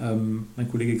mein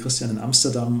Kollege Christian in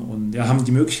Amsterdam und haben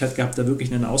die Möglichkeit gehabt, da wirklich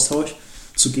in einen Austausch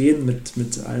zu gehen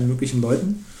mit allen möglichen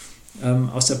Leuten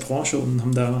aus der Branche und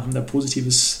haben da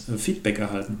positives Feedback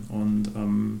erhalten. Und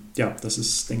das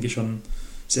ist, denke ich, schon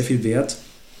sehr viel wert,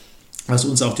 was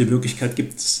uns auch die Möglichkeit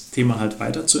gibt, das Thema halt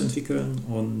weiterzuentwickeln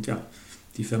und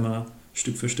die Firma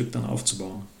Stück für Stück dann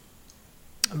aufzubauen.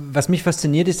 Was mich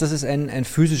fasziniert ist, dass es ein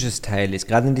physisches Teil ist,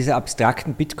 gerade in dieser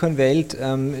abstrakten Bitcoin-Welt,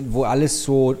 wo alles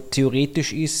so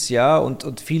theoretisch ist,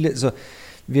 und viele, so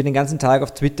wir den ganzen Tag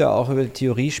auf Twitter auch über die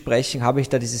Theorie sprechen, habe ich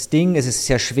da dieses Ding, es ist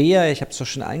sehr schwer, ich habe es doch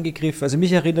schon angegriffen, also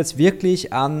mich erinnert es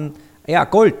wirklich an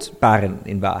Goldbarren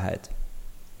in Wahrheit.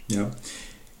 Ja,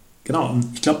 genau, und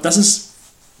ich glaube, das ist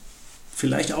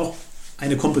vielleicht auch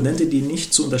eine Komponente, die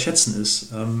nicht zu unterschätzen ist.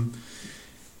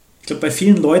 Ich glaube, bei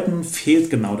vielen Leuten fehlt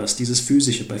genau das, dieses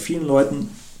Physische. Bei vielen Leuten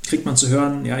kriegt man zu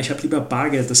hören, ja, ich habe lieber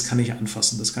Bargeld, das kann ich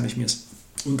anfassen, das kann ich mir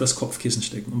unter das Kopfkissen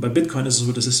stecken. Und bei Bitcoin ist es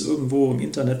so, das ist irgendwo im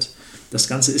Internet, das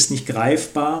Ganze ist nicht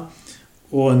greifbar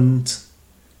und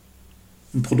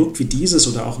ein Produkt wie dieses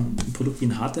oder auch ein Produkt wie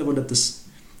ein Hardware-Wallet, das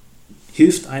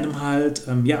hilft einem halt,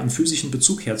 einen physischen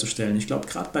Bezug herzustellen. Ich glaube,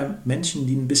 gerade bei Menschen,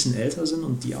 die ein bisschen älter sind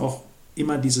und die auch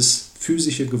immer dieses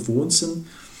Physische gewohnt sind,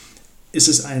 ist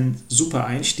es ein super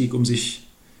Einstieg, um sich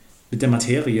mit der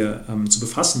Materie zu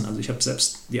befassen. Also ich habe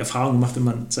selbst die Erfahrung gemacht, wenn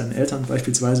man seinen Eltern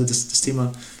beispielsweise das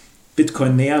Thema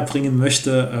Bitcoin näher bringen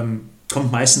möchte,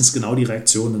 kommt meistens genau die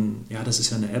Reaktion, ja, das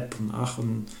ist ja eine App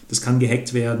und das kann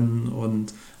gehackt werden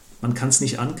und man kann es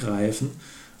nicht angreifen.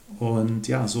 Und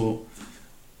ja, so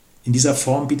in dieser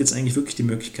Form bietet es eigentlich wirklich die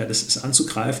Möglichkeit, es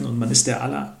anzugreifen und man ist der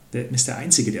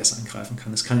Einzige, der es angreifen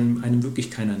kann. Es kann einem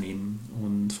wirklich keiner nehmen.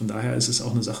 Und von daher ist es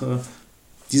auch eine Sache,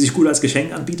 die sich gut als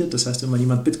Geschenk anbietet. Das heißt, wenn man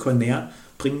jemand Bitcoin näher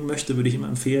bringen möchte, würde ich immer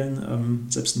empfehlen,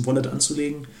 selbst ein Wallet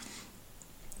anzulegen.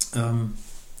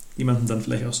 Jemandem dann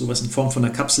vielleicht auch sowas in Form von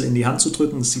einer Kapsel in die Hand zu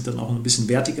drücken. Das sieht dann auch ein bisschen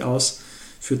wertig aus,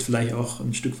 führt vielleicht auch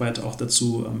ein Stück weit auch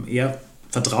dazu, eher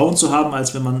Vertrauen zu haben,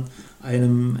 als wenn man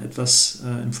einem etwas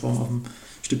in Form auf einem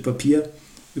Stück Papier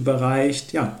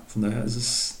überreicht. Ja, von daher ist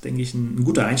es, denke ich, ein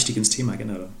guter Einstieg ins Thema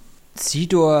generell.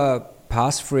 Seedor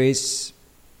Passphrase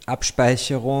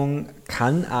Abspeicherung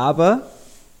kann aber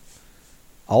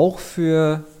auch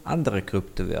für andere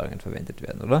Kryptowährungen verwendet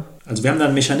werden, oder? Also wir haben da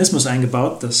einen Mechanismus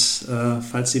eingebaut, dass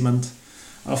falls jemand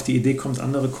auf die Idee kommt,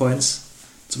 andere Coins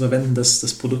zu verwenden, dass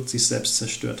das Produkt sich selbst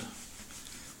zerstört.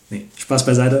 Nee, Spaß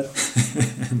beiseite.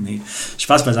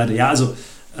 Spaß beiseite. Ja, also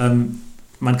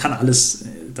man kann alles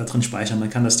da drin speichern. Man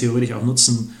kann das theoretisch auch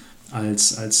nutzen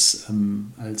als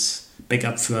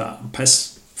Backup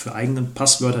für eigene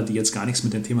Passwörter, die jetzt gar nichts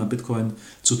mit dem Thema Bitcoin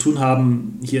zu tun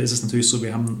haben. Hier ist es natürlich so,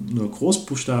 wir haben nur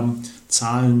Großbuchstaben,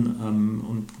 Zahlen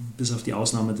und bis auf die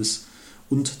Ausnahme des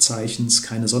Und-Zeichens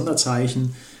keine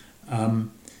Sonderzeichen.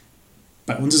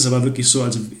 Bei uns ist es aber wirklich so,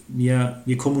 also wir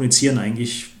kommunizieren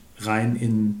eigentlich rein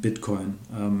in Bitcoin.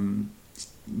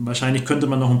 Wahrscheinlich könnte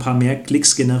man noch ein paar mehr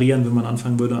Klicks generieren, wenn man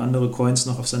anfangen würde, andere Coins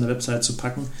noch auf seine Website zu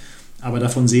packen. Aber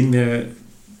davon sehen wir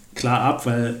klar ab,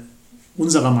 weil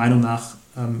unserer Meinung nach,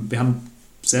 wir haben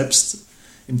selbst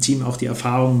im Team auch die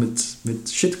Erfahrung mit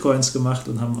Shitcoins gemacht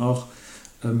und haben auch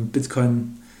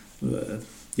Bitcoin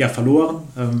verloren,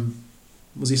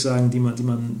 muss ich sagen, die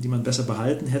man besser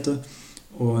behalten hätte.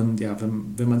 Und ja,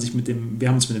 wenn man sich wir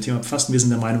haben uns mit dem Thema befasst und wir sind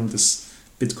der Meinung, dass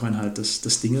Bitcoin halt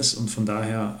das Ding ist und von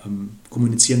daher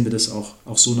kommunizieren wir das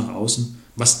auch so nach außen,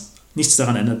 was nichts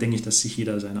daran ändert, denke ich, dass sich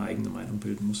jeder seine eigene Meinung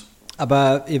bilden muss.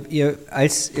 Aber ihr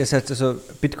seid also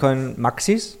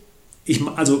Bitcoin-Maxis? Ich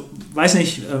weiß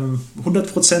nicht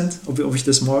 100%, ob ich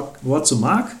das Wort so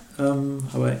mag,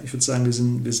 aber ich würde sagen,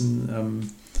 wir sind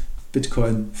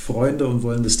Bitcoin-Freunde und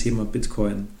wollen das Thema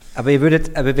Bitcoin. Aber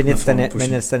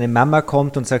wenn jetzt deine Mama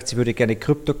kommt und sagt, sie würde gerne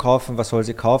Krypto kaufen, was soll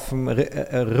sie kaufen?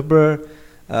 Ripple,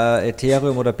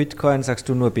 Ethereum oder Bitcoin, sagst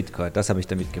du nur Bitcoin. Das habe ich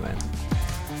damit gemeint.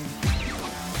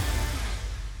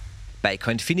 Bei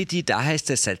Coinfinity, da heißt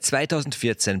es seit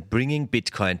 2014 Bringing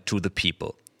Bitcoin to the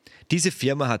People. Diese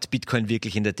Firma hat Bitcoin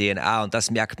wirklich in der DNA und das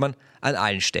merkt man an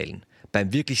allen Stellen.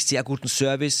 Beim wirklich sehr guten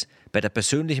Service, bei der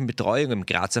persönlichen Betreuung im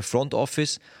Grazer Front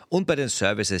Office und bei den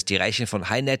Services, die reichen von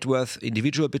High Net Worth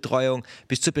Individual Betreuung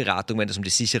bis zur Beratung, wenn es um die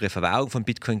sichere Verwahrung von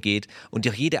Bitcoin geht, und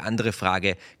auch jede andere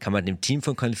Frage kann man dem Team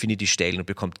von Coinfinity stellen und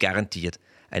bekommt garantiert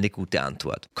eine gute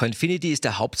Antwort. Coinfinity ist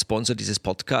der Hauptsponsor dieses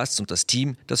Podcasts und das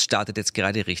Team, das startet jetzt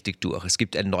gerade richtig durch. Es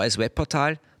gibt ein neues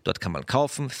Webportal, dort kann man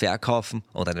kaufen, verkaufen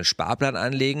und einen Sparplan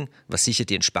anlegen, was sicher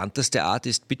die entspannteste Art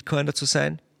ist, Bitcoiner zu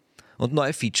sein. Und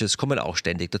neue Features kommen auch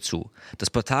ständig dazu.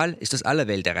 Das Portal ist aus aller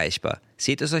Welt erreichbar.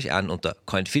 Seht es euch an unter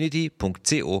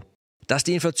coinfinity.co. Dass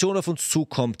die Inflation auf uns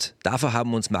zukommt, davor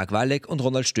haben uns Marc Walleck und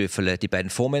Ronald Stöferle, die beiden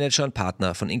Fondsmanager und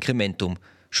Partner von Incrementum,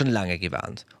 schon lange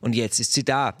gewarnt. Und jetzt ist sie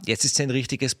da. Jetzt ist sie ein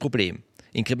richtiges Problem.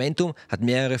 Incrementum hat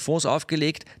mehrere Fonds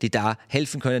aufgelegt, die da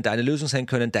helfen können, da eine Lösung sein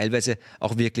können, teilweise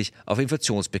auch wirklich auf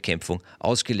Inflationsbekämpfung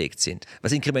ausgelegt sind.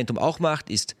 Was Incrementum auch macht,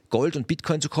 ist Gold und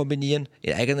Bitcoin zu kombinieren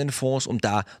in eigenen Fonds, um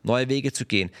da neue Wege zu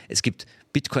gehen. Es gibt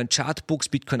Bitcoin-Chartbooks,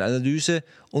 Bitcoin-Analyse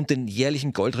und den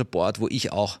jährlichen Gold-Report, wo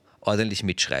ich auch ordentlich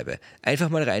mitschreibe. Einfach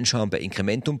mal reinschauen bei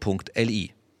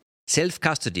incrementum.li.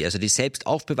 Self-Custody, also die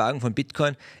Selbstaufbewahrung von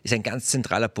Bitcoin, ist ein ganz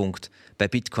zentraler Punkt bei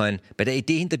Bitcoin, bei der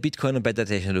Idee hinter Bitcoin und bei der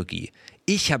Technologie.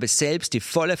 Ich habe selbst die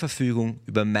volle Verfügung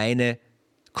über meine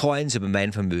Coins, über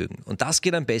mein Vermögen. Und das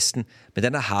geht am besten mit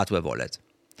einer Hardware-Wallet.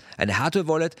 Eine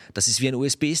Hardware-Wallet, das ist wie ein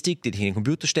USB-Stick, den ich in den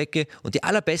Computer stecke. Und die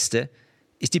allerbeste,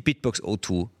 ist die Bitbox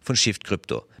O2 von Shift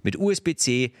Crypto. Mit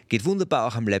USB-C, geht wunderbar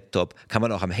auch am Laptop, kann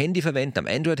man auch am Handy verwenden, am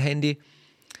Android-Handy.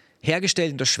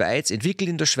 Hergestellt in der Schweiz, entwickelt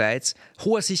in der Schweiz,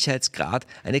 hoher Sicherheitsgrad,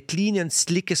 eine clean und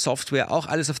slicke Software, auch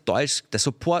alles auf Deutsch, der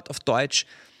Support auf Deutsch.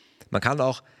 Man kann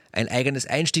auch ein eigenes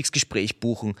Einstiegsgespräch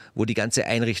buchen, wo die ganze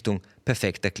Einrichtung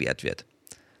perfekt erklärt wird.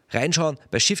 Reinschauen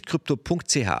bei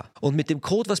shiftcrypto.ch und mit dem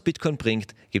Code, was Bitcoin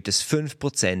bringt, gibt es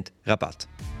 5% Rabatt.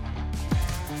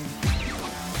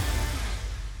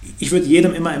 Ich würde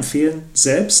jedem immer empfehlen,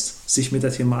 selbst sich mit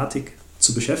der Thematik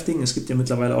zu beschäftigen. Es gibt ja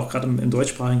mittlerweile auch gerade im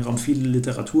deutschsprachigen Raum viele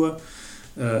Literatur,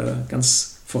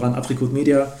 ganz voran Apricot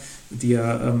Media, die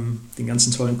ja den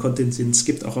ganzen tollen Content, den es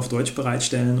gibt, auch auf Deutsch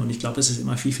bereitstellen. Und ich glaube, es ist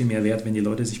immer viel, viel mehr wert, wenn die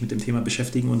Leute sich mit dem Thema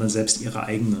beschäftigen und dann selbst ihre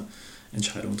eigene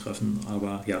Entscheidung treffen.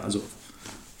 Aber ja, also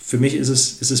für mich ist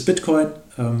es Bitcoin,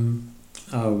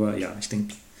 aber ja, ich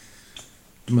denke,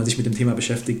 wenn man sich mit dem Thema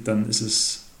beschäftigt, dann ist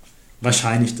es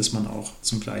wahrscheinlich, dass man auch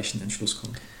zum gleichen Entschluss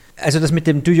kommt. Also das mit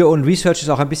dem Do Your Own Research ist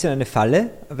auch ein bisschen eine Falle,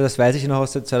 aber das weiß ich noch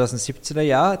aus dem 2017er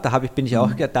Jahr. Da bin ich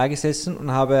auch da gesessen und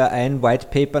habe ein White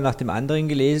Paper nach dem anderen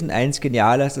gelesen, eins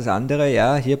genialer als das andere,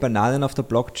 ja, hier Bananen auf der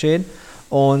Blockchain.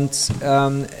 Und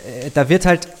da wird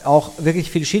halt auch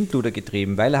wirklich viel Schindluder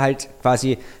getrieben, weil halt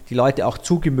quasi die Leute auch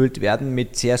zugemüllt werden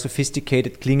mit sehr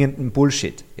sophisticated klingenden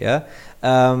Bullshit. Ja?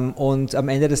 Und am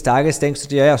Ende des Tages denkst du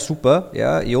dir, ja super,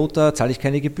 ja, IOTA zahle ich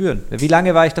keine Gebühren. Wie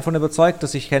lange war ich davon überzeugt,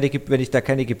 dass wenn ich da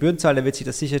keine Gebühren zahle, dann wird sich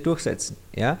das sicher durchsetzen.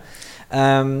 Ja?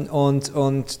 Und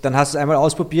dann hast du es einmal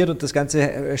ausprobiert und das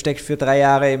Ganze steckt für 3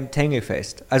 Jahre im Tangle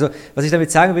fest. Also was ich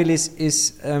damit sagen will,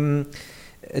 ist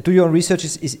Do Your Own Research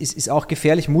ist auch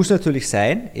gefährlich, muss natürlich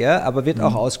sein, ja, aber wird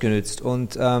auch ausgenutzt.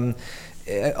 Und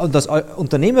aus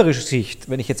unternehmerischer Sicht,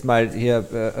 wenn ich jetzt mal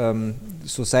hier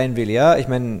so sein will, ja, ich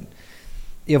meine,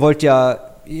 ihr habt ja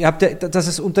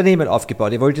das Unternehmen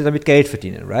aufgebaut, ihr wollt ja damit Geld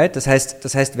verdienen, right? Das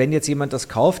heißt, wenn jetzt jemand das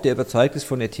kauft, der überzeugt ist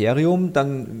von Ethereum,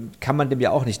 dann kann man dem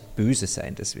ja auch nicht böse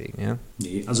sein deswegen, ja?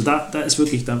 Nee, also da ist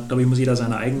wirklich, da glaube ich, muss jeder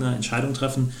seine eigene Entscheidung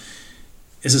treffen.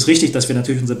 Es ist richtig, dass wir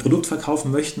natürlich unser Produkt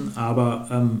verkaufen möchten,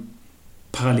 aber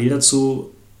parallel dazu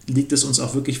liegt es uns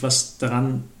auch wirklich was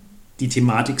daran, die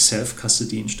Thematik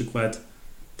Self-Custody ein Stück weit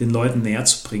den Leuten näher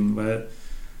zu bringen, weil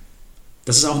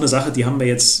das ist auch eine Sache, die haben wir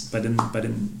jetzt bei den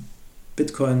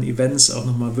Bitcoin-Events auch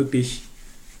nochmal wirklich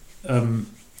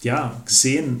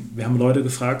gesehen. Wir haben Leute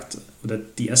gefragt, oder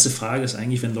die erste Frage ist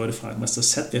eigentlich, wenn Leute fragen, was ist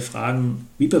das Set? Wir fragen,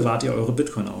 wie bewahrt ihr eure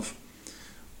Bitcoin auf?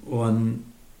 Und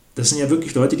das sind ja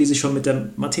wirklich Leute, die sich schon mit der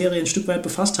Materie ein Stück weit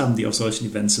befasst haben, die auf solchen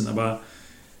Events sind. Aber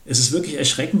es ist wirklich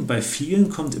erschreckend. Bei vielen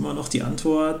kommt immer noch die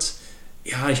Antwort,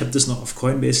 ja, ich habe das noch auf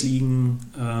Coinbase liegen.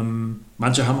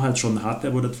 Manche haben halt schon ein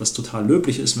Hardware-Wallet, was total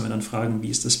löblich ist, wenn wir dann fragen, wie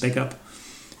ist das Backup?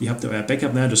 Wie habt ihr euer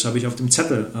Backup? Naja, das habe ich auf dem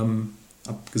Zettel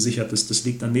abgesichert. Das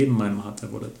liegt dann neben meinem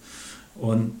Hardware-Wallet.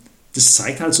 Und das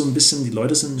zeigt halt so ein bisschen, die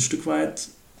Leute sind ein Stück weit,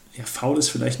 ja, faul ist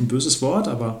vielleicht ein böses Wort,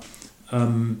 aber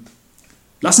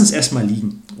lassen es erstmal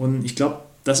liegen. Und ich glaube,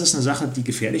 das ist eine Sache, die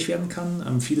gefährlich werden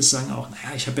kann. Viele sagen auch,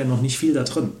 naja, ich habe ja noch nicht viel da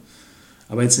drin.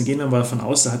 Aber jetzt gehen wir mal davon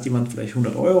aus, da hat jemand vielleicht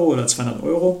 100 Euro oder 200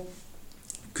 Euro,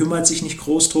 kümmert sich nicht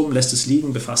groß drum, lässt es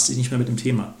liegen, befasst sich nicht mehr mit dem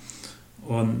Thema.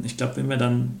 Und ich glaube, wenn wir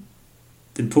dann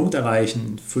den Punkt erreichen,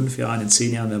 in 5 Jahren, in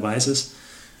 10 Jahren, wer weiß es,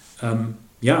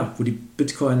 wo die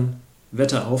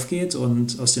Bitcoin-Wette aufgeht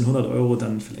und aus den 100 Euro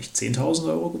dann vielleicht 10.000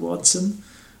 Euro geworden sind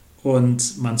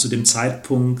und man zu dem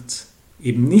Zeitpunkt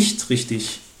eben nicht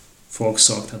richtig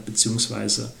vorgesorgt hat,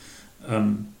 beziehungsweise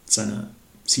seine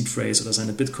Seed Phrase oder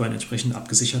seine Bitcoin entsprechend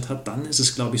abgesichert hat, dann ist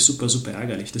es, glaube ich, super, super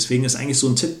ärgerlich. Deswegen ist eigentlich so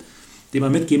ein Tipp, den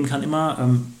man mitgeben kann,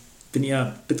 immer, wenn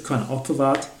ihr Bitcoin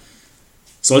aufbewahrt,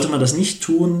 sollte man das nicht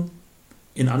tun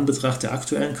in Anbetracht der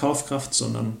aktuellen Kaufkraft,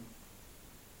 sondern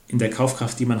in der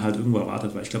Kaufkraft, die man halt irgendwo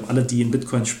erwartet. Weil ich glaube, alle, die in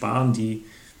Bitcoin sparen, die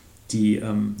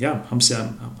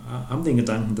haben den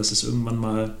Gedanken, dass es irgendwann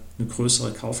mal eine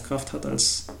größere Kaufkraft hat,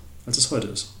 als es heute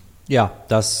ist. Ja,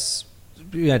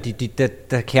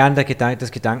 der Kern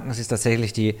des Gedankens ist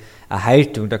tatsächlich die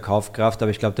Erhaltung der Kaufkraft, aber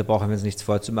ich glaube, da brauchen wir uns nichts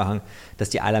vorzumachen, dass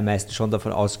die allermeisten schon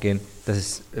davon ausgehen, dass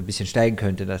es ein bisschen steigen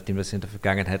könnte, nachdem das in der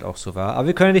Vergangenheit auch so war. Aber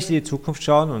wir können nicht in die Zukunft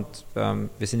schauen und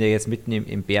wir sind ja jetzt mitten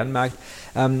im Bärenmarkt.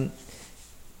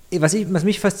 Was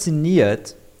mich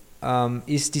fasziniert,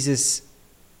 ist dieses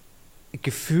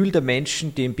Gefühl der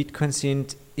Menschen, die im Bitcoin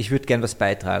sind, ich würde gern was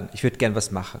beitragen, ich würde gern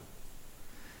was machen.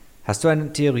 Hast du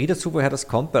eine Theorie dazu, woher das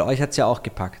kommt? Bei euch hat es ja auch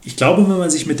gepackt. Ich glaube, wenn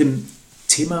man sich mit dem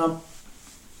Thema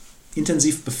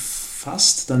intensiv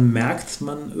befasst, dann merkt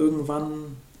man irgendwann,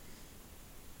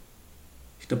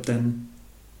 ich glaube, dein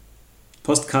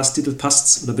Podcast-Titel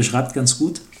passt oder beschreibt ganz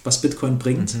gut, was Bitcoin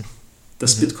bringt,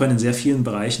 dass Bitcoin in sehr vielen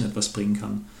Bereichen etwas bringen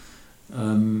kann.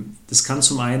 Das kann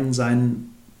zum einen sein,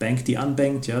 Bank, die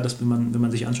unbankt, ja, dass wenn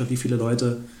man sich anschaut, wie viele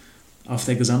Leute auf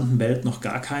der gesamten Welt noch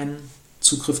gar keinen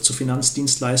Zugriff zu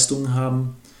Finanzdienstleistungen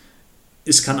haben.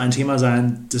 Es kann ein Thema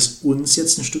sein, das uns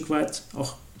jetzt ein Stück weit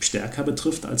auch stärker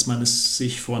betrifft, als man es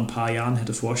sich vor ein paar Jahren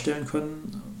hätte vorstellen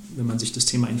können, wenn man sich das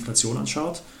Thema Inflation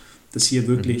anschaut, dass hier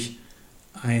wirklich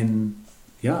eine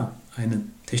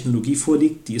Technologie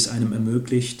vorliegt, die es einem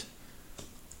ermöglicht,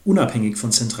 unabhängig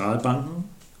von Zentralbanken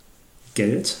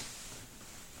Geld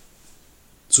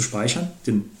zu speichern,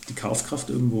 die Kaufkraft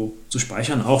irgendwo zu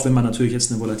speichern, auch wenn man natürlich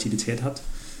jetzt eine Volatilität hat,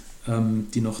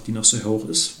 die noch so hoch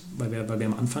ist, weil wir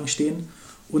am Anfang stehen.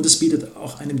 Und es bietet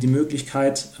auch einem die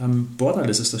Möglichkeit,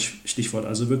 borderless ist das Stichwort,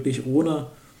 also wirklich ohne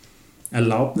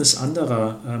Erlaubnis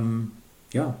anderer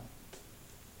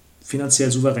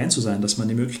finanziell souverän zu sein, dass man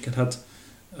die Möglichkeit hat,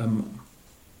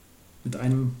 mit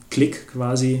einem Klick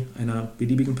quasi einer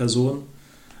beliebigen Person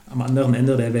am anderen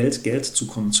Ende der Welt Geld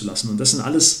zukommen zu lassen. Und das sind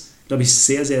alles, glaube ich,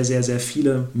 sehr, sehr, sehr, sehr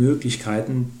viele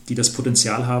Möglichkeiten, die das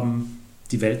Potenzial haben,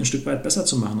 die Welt ein Stück weit besser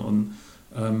zu machen. Und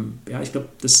ich glaube,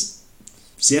 dass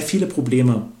sehr viele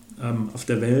Probleme auf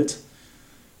der Welt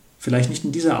vielleicht nicht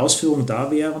in dieser Ausführung da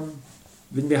wären,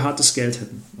 wenn wir hartes Geld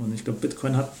hätten. Und ich glaube,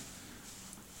 Bitcoin hat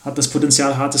das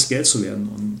Potenzial, hartes Geld zu werden.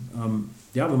 Und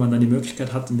wenn man dann die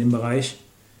Möglichkeit hat, in dem Bereich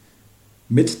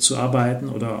mitzuarbeiten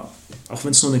oder auch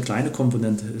wenn es nur eine kleine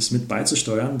Komponente ist, mit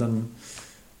beizusteuern, dann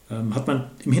hat man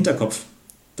im Hinterkopf,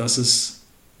 dass es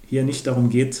hier nicht darum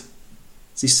geht,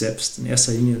 sich selbst in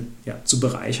erster Linie zu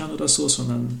bereichern oder so,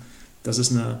 sondern dass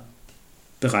es eine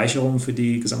Bereicherung für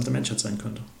die gesamte Menschheit sein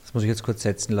könnte. Das muss ich jetzt kurz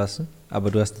setzen lassen,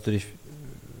 aber du hast natürlich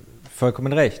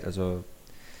vollkommen recht. Also,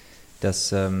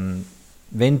 dass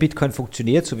wenn Bitcoin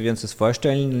funktioniert, so wie wir uns das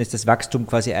vorstellen, dann ist das Wachstum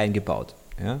quasi eingebaut.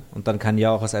 Ja? Und dann kann ja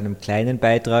auch aus einem kleinen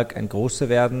Beitrag ein großer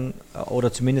werden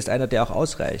oder zumindest einer, der auch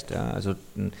ausreicht. Ja? Also,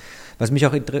 was mich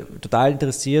auch total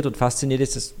interessiert und fasziniert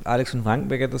ist, dass Alex von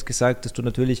Frankenberg hat das gesagt, dass du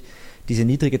natürlich diese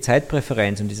niedrige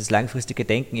Zeitpräferenz und dieses langfristige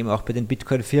Denken eben auch bei den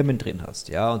Bitcoin-Firmen drin hast.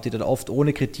 Ja? Und die dann oft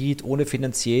ohne Kredit, ohne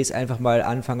Finanziers einfach mal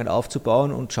anfangen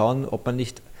aufzubauen und schauen, ob man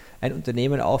nicht ein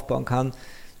Unternehmen aufbauen kann,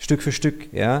 Stück für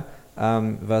Stück, ja?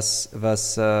 Was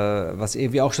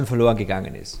irgendwie auch schon verloren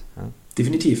gegangen ist. Ja?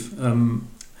 Definitiv.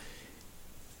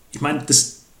 Ich meine,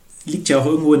 das liegt ja auch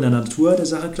irgendwo in der Natur der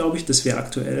Sache, glaube ich, dass wir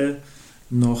aktuell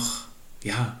noch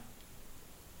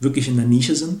wirklich in der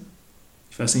Nische sind.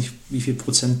 Ich weiß nicht, wie viel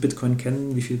Prozent Bitcoin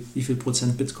kennen, wie viel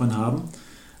Prozent Bitcoin haben,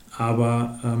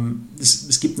 aber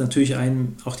es gibt natürlich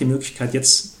auch die Möglichkeit,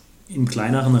 jetzt im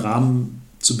kleineren Rahmen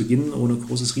zu beginnen, ohne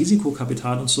großes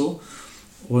Risikokapital und so,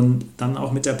 und dann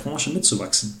auch mit der Branche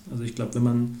mitzuwachsen. Also ich glaube, wenn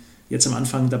man jetzt am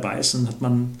Anfang dabei ist, dann hat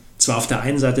man zwar auf der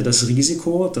einen Seite das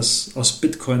Risiko, dass aus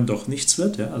Bitcoin doch nichts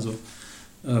wird. Ja, also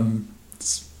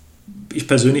ich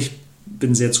persönlich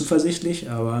bin sehr zuversichtlich,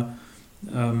 aber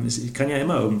es kann ja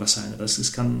immer irgendwas sein.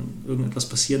 Es kann irgendetwas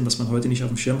passieren, was man heute nicht auf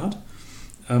dem Schirm hat.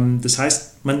 Das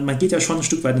heißt, man geht ja schon ein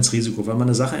Stück weit ins Risiko, weil man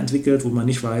eine Sache entwickelt, wo man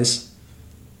nicht weiß,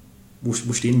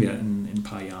 wo stehen wir in ein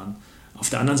paar Jahren. Auf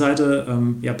der anderen Seite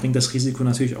bringt das Risiko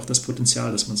natürlich auch das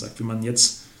Potenzial, dass man sagt, wenn man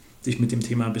jetzt sich mit dem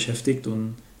Thema beschäftigt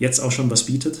und jetzt auch schon was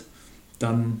bietet,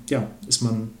 dann ist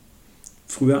man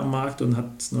früher am Markt und hat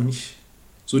noch nicht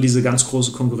so diese ganz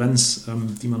große Konkurrenz,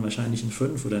 die man wahrscheinlich in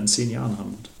 5 oder in 10 Jahren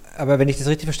haben wird. Aber wenn ich das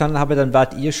richtig verstanden habe, dann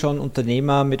wart ihr schon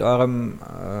Unternehmer mit eurem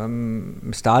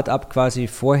Start-up quasi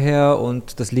vorher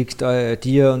und das liegt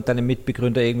dir und deinem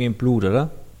Mitbegründer irgendwie im Blut, oder?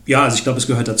 Ja, also ich glaube, es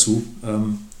gehört dazu.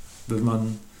 Wenn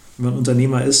man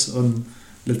Unternehmer ist und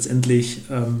letztendlich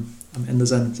am Ende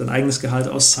sein eigenes Gehalt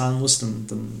auszahlen muss, dann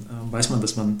weiß man,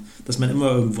 dass man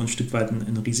immer irgendwo ein Stück weit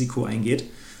ein Risiko eingeht.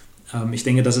 Ich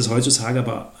denke, dass es heutzutage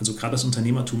aber, also gerade das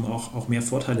Unternehmertum auch mehr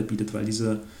Vorteile bietet, weil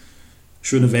diese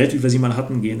schöne Welt, wie wir sie mal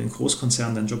hatten, gehen in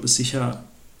Großkonzernen, dein Job ist sicher.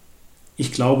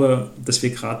 Ich glaube, dass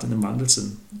wir gerade in einem Wandel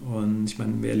sind. Und ich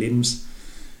meine, wir erleben es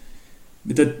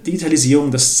mit der Digitalisierung,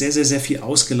 dass sehr, sehr, sehr viel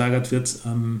ausgelagert wird,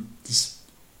 dass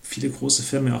viele große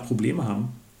Firmen auch Probleme haben.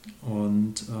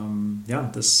 Und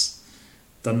dass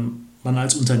dann man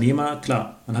als Unternehmer,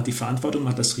 klar, man hat die Verantwortung,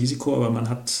 man hat das Risiko, aber man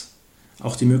hat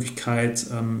auch die Möglichkeit,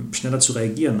 schneller zu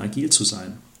reagieren, agil zu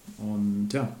sein. Und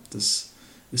das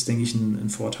ist, denke ich, ein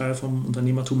Vorteil vom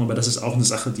Unternehmertum, aber das ist auch eine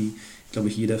Sache, die, glaube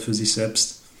ich, jeder für sich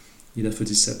selbst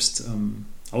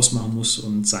ausmachen muss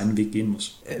und seinen Weg gehen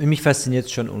muss. Mich fasziniert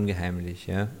es schon ungeheimlich,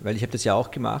 ja? Weil ich habe das ja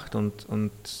auch gemacht und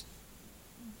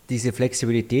diese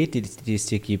Flexibilität, die es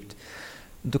dir gibt.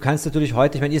 Und du kannst natürlich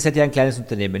heute, ich meine, ihr seid ja ein kleines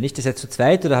Unternehmen, nicht? Ihr seid zu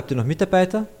zweit oder habt ihr noch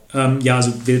Mitarbeiter?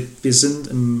 Also wir sind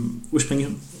im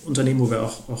ursprünglichen Unternehmen, wo wir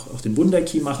auch den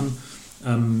Wunderkey machen,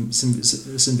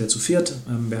 sind wir zu viert.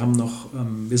 Wir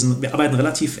arbeiten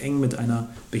relativ eng mit einer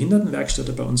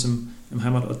Behindertenwerkstätte bei uns im im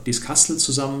Heimatort Dieskastel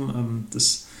zusammen.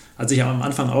 Das hat sich am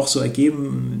Anfang auch so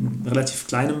ergeben, in relativ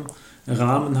kleinem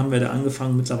Rahmen haben wir da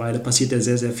angefangen. Mittlerweile passiert ja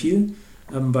sehr, sehr viel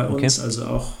bei uns. Okay. Also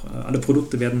auch alle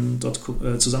Produkte werden dort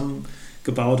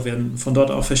zusammengebaut, werden von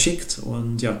dort auch verschickt.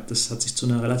 Und ja, das hat sich zu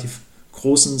einer relativ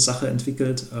großen Sache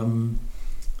entwickelt,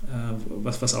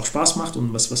 was auch Spaß macht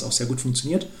und was auch sehr gut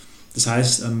funktioniert. Das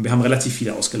heißt, wir haben relativ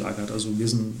viele ausgelagert. Also wir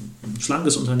sind ein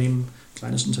schlankes Unternehmen,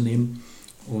 kleines Unternehmen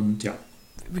und ja.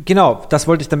 Genau, das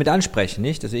wollte ich damit ansprechen,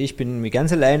 nicht? Also ich bin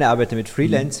ganz alleine, arbeite mit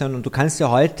Freelancern und du kannst ja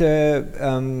heute,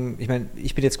 ich meine,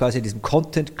 ich bin jetzt quasi in diesem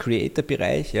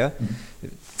Content-Creator-Bereich, ja.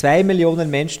 2 Millionen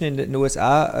Menschen in den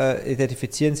USA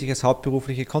identifizieren sich als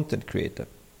hauptberufliche Content-Creator.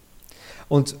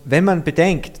 Und wenn man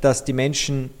bedenkt, dass die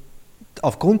Menschen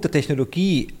aufgrund der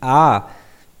Technologie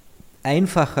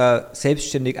einfacher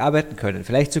selbstständig arbeiten können,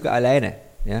 vielleicht sogar alleine,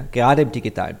 ja, gerade im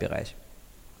digitalen Bereich,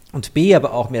 und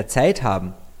aber auch mehr Zeit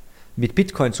haben, mit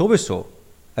Bitcoin sowieso.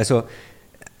 Also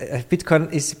Bitcoin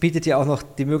bietet ja auch noch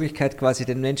die Möglichkeit, quasi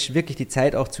den Menschen wirklich die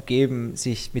Zeit auch zu geben,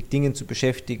 sich mit Dingen zu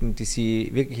beschäftigen, die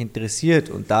sie wirklich interessiert.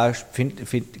 Und da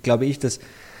glaube ich, dass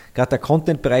gerade der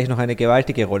Content-Bereich noch eine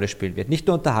gewaltige Rolle spielen wird. Nicht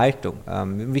nur Unterhaltung.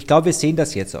 Ich glaube, wir sehen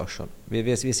das jetzt auch schon.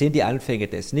 Wir sehen die Anfänge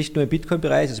des. Nicht nur im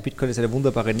Bitcoin-Bereich, also Bitcoin ist eine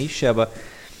wunderbare Nische, aber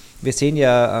wir sehen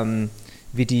ja,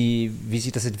 wie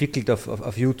sich das entwickelt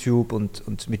auf YouTube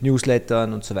und mit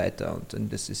Newslettern und so weiter.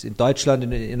 Und das ist in Deutschland,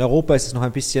 in Europa ist es noch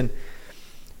ein bisschen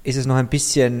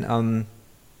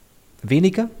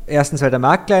weniger. Erstens, weil der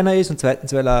Markt kleiner ist und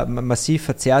zweitens, weil er massiv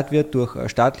verzerrt wird durch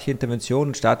staatliche Interventionen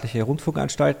und staatliche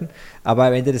Rundfunkanstalten. Aber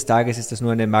am Ende des Tages ist das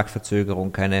nur eine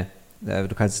Marktverzögerung,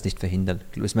 du kannst es nicht verhindern.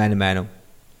 Das ist meine Meinung.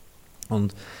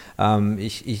 Und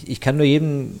ich kann nur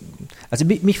jedem, also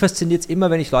mich fasziniert es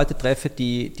immer, wenn ich Leute treffe,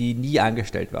 die nie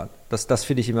angestellt waren. Das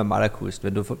finde ich immer am allercoolsten.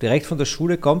 Wenn du direkt von der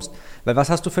Schule kommst, weil was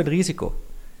hast du für ein Risiko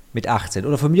mit 18?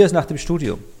 Oder von mir aus nach dem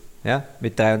Studium, ja,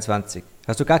 mit 23.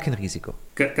 Hast du gar kein Risiko.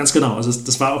 Ganz genau. Also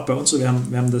das war auch bei uns so. Wir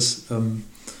haben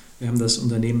das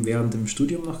Unternehmen während dem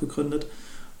Studium noch gegründet.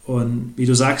 Und wie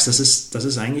du sagst, das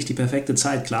ist eigentlich die perfekte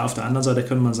Zeit. Klar, auf der anderen Seite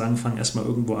könnte man sagen, fang erstmal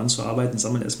irgendwo an zu arbeiten,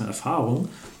 sammle erstmal Erfahrung.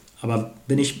 Aber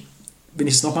wenn ich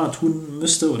es nochmal tun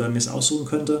müsste oder mir es aussuchen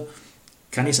könnte,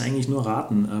 kann ich es eigentlich nur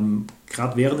raten.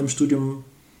 Gerade während dem Studium,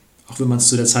 auch wenn man es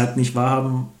zu der Zeit nicht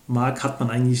wahrhaben mag, hat man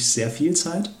eigentlich sehr viel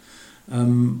Zeit,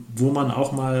 wo man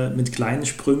auch mal mit kleinen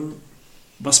Sprüngen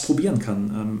was probieren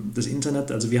kann. Das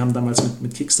Internet, also wir haben damals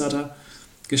mit Kickstarter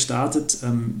gestartet,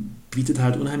 bietet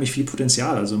halt unheimlich viel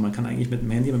Potenzial. Also man kann eigentlich mit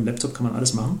dem Handy, mit dem Laptop kann man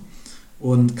alles machen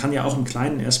und kann ja auch im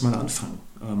Kleinen erstmal anfangen,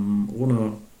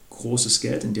 ohne großes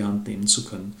Geld in die Hand nehmen zu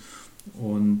können.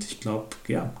 Und ich glaube,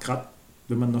 ja, gerade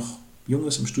wenn man noch jung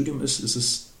ist, im Studium ist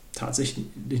es tatsächlich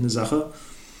eine Sache,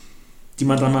 die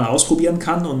man dann mal ausprobieren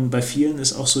kann. Und bei vielen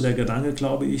ist auch so der Gedanke,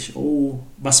 glaube ich, oh,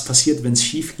 was passiert, wenn es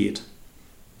schief geht?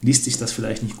 Liest sich das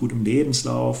vielleicht nicht gut im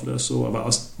Lebenslauf oder so? Aber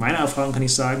aus meiner Erfahrung kann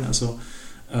ich sagen, also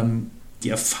die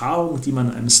Erfahrung, die man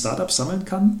in einem Startup sammeln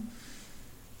kann,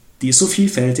 die ist so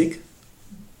vielfältig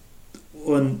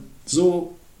und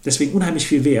so deswegen unheimlich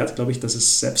viel wert, glaube ich, dass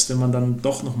es, selbst wenn man dann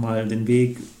doch nochmal den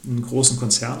Weg in einen großen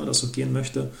Konzern oder so gehen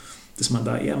möchte, dass man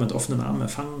da eher mit offenen Armen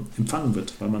empfangen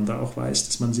wird, weil man da auch weiß,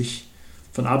 dass man sich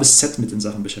von A bis Z mit den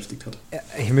Sachen beschäftigt hat.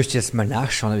 Ich müsste jetzt mal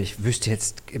nachschauen, aber ich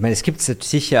meine, es gibt es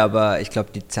sicher, aber ich glaube,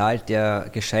 die Zahl der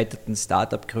gescheiterten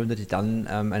Startup-Gründer, die dann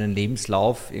einen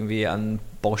Lebenslauf irgendwie an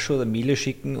Bosch oder Miele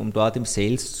schicken, um dort im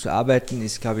Sales zu arbeiten,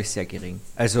 ist, glaube ich, sehr gering.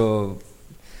 Also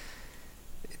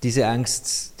diese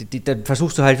Angst, dann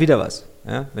versuchst du halt wieder was.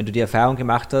 Ja? Wenn du die Erfahrung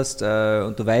gemacht hast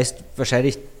und du weißt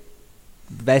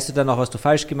du dann auch, was du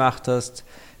falsch gemacht hast.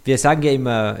 Wir sagen ja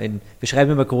immer, wir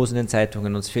schreiben immer groß in den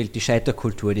Zeitungen, uns fehlt die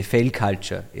Scheiterkultur, die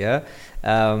Fail-Culture. Ja?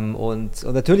 Und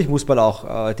natürlich muss man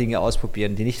auch Dinge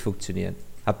ausprobieren, die nicht funktionieren.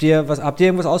 Habt ihr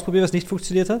irgendwas ausprobiert, was nicht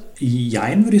funktioniert hat?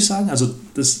 Jein, würde ich sagen. Also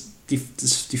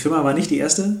die Firma war nicht die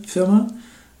erste Firma.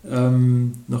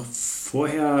 Noch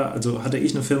vorher, also hatte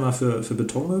ich eine Firma für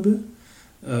Betonmöbel.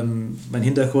 Mein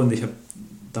Hintergrund, ich habe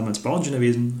damals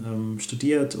Bauingenieurwesen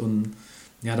studiert und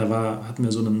ja, hatten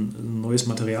wir so ein neues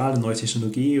Material, eine neue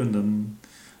Technologie und dann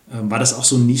war das auch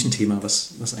so ein Nischenthema,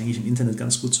 was eigentlich im Internet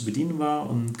ganz gut zu bedienen war.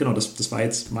 Und genau, das war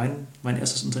jetzt mein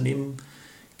erstes Unternehmen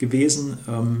gewesen.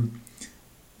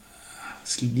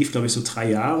 Es lief, glaube ich, so 3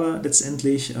 Jahre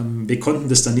letztendlich. Wir konnten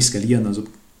das dann nicht skalieren. Also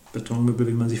Betonmöbel,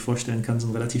 wie man sich vorstellen kann,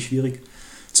 sind relativ schwierig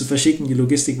zu verschicken. Die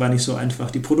Logistik war nicht so einfach,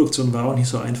 die Produktion war auch nicht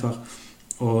so einfach.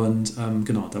 Und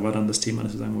genau, da war dann das Thema,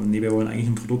 dass wir sagen wollen, nee, wir wollen eigentlich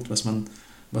ein Produkt, was man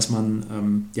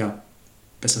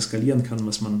besser skalieren kann,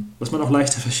 was man auch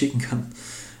leichter verschicken kann.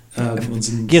 Und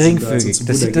sind geringfügig. Sind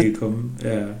da zum Wundergeh gekommen.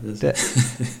 Ja,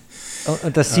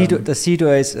 Und das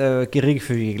Seedor ist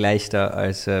geringfügig leichter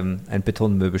als ein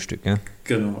Betonmöbelstück, ja?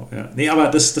 Genau, ja. Nee, aber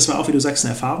das war auch, wie du sagst,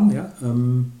 eine Erfahrung, ja,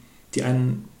 die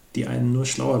einen nur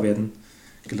schlauer werden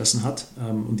gelassen hat,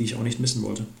 und die ich auch nicht missen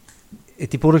wollte.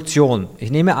 Die Produktion.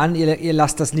 Ich nehme an, ihr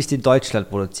lasst das nicht in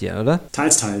Deutschland produzieren, oder?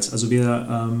 Teils, teils. Also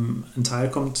ein Teil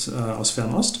kommt aus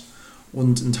Fernost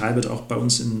und ein Teil wird auch bei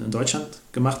uns in Deutschland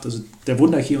gemacht. Also der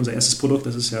Wunderkey, unser erstes Produkt,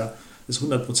 das ist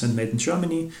 100% made in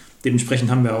Germany.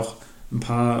 Dementsprechend haben wir auch ein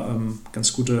paar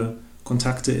ganz gute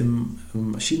Kontakte im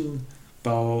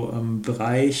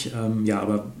Maschinenbaubereich. Ja,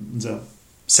 aber unser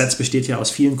Set besteht ja aus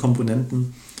vielen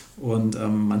Komponenten und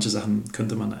manche Sachen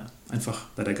könnte man einfach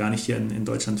leider gar nicht hier in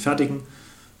Deutschland fertigen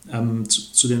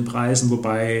zu den Preisen,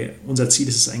 wobei unser Ziel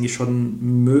ist es eigentlich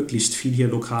schon, möglichst viel hier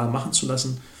lokal machen zu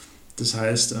lassen. Das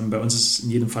heißt, bei uns ist in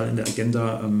jedem Fall in der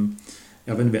Agenda,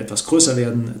 ja, wenn wir etwas größer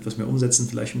werden, etwas mehr umsetzen,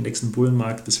 vielleicht im nächsten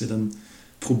Bullenmarkt, dass wir dann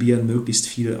probieren, möglichst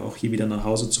viel auch hier wieder nach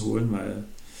Hause zu holen, weil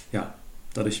ja,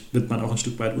 dadurch wird man auch ein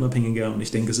Stück weit unabhängiger und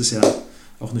ich denke, es ist ja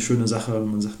auch eine schöne Sache,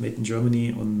 wenn man sagt Made in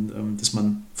Germany und dass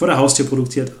man vor der Haustür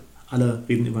produziert. Alle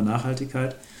reden über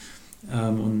Nachhaltigkeit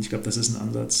und ich glaube, das ist ein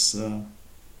Ansatz,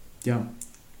 ja,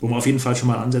 wo man auf jeden Fall schon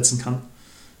mal ansetzen kann,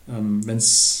 wenn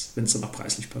es dann auch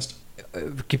preislich passt.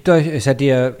 Seid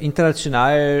ihr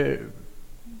international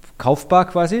kaufbar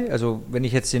quasi? Also wenn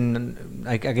ich jetzt in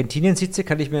Argentinien sitze,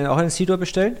 kann ich mir auch einen Seedor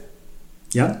bestellen?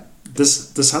 Ja,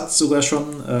 das hat sogar schon,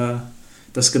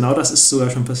 das ist sogar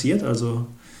schon passiert. Also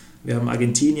wir haben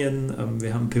Argentinien,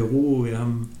 wir haben Peru, wir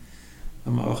haben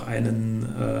auch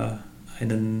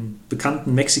einen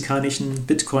bekannten mexikanischen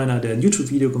Bitcoiner, der ein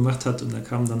YouTube-Video gemacht hat und da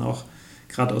kamen dann auch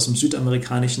gerade aus dem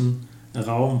südamerikanischen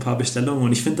Raum ein paar Bestellungen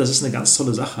und ich finde, das ist eine ganz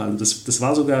tolle Sache. Also das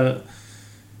war sogar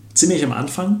ziemlich am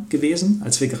Anfang gewesen,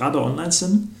 als wir gerade online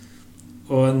sind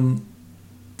und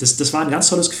das war ein ganz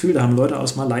tolles Gefühl. Da haben Leute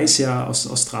aus Malaysia, aus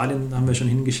Australien haben wir schon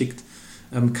hingeschickt,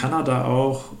 Kanada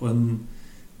auch und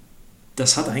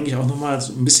das hat eigentlich auch nochmal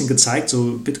so ein bisschen gezeigt,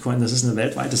 so Bitcoin, das ist eine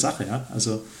weltweite Sache, ja,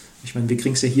 also ich meine, wir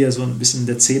kriegen es ja hier so ein bisschen in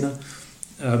der Szene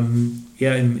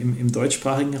eher im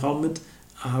deutschsprachigen Raum mit,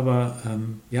 aber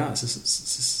ja, es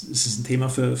ist ein Thema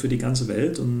für die ganze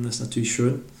Welt und es ist natürlich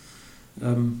schön,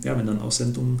 ja, wenn dann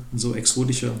Aussendungen in so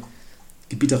exotische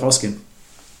Gebiete rausgehen.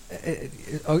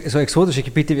 So exotische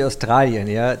Gebiete wie Australien,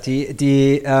 ja, da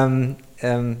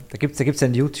gibt's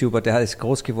einen YouTuber, der ist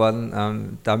groß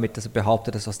geworden damit, dass er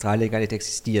behauptet, dass Australien gar nicht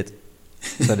existiert.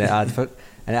 So eine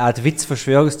Art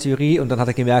Witz-Verschwörungstheorie und dann hat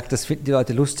er gemerkt, das finden die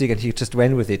Leute lustig and he just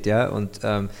went with it, ja, und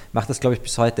macht das, glaube ich,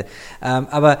 bis heute.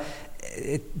 Aber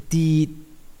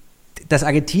das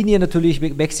Argentinien natürlich,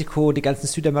 Mexiko, die ganzen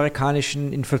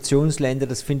südamerikanischen Inflationsländer,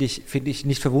 das finde ich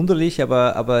nicht verwunderlich,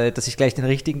 aber dass ich gleich den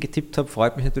richtigen getippt habe,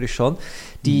 freut mich natürlich schon.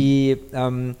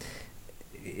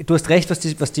 Du hast recht,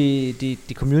 was die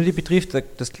Community betrifft,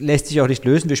 das lässt sich auch nicht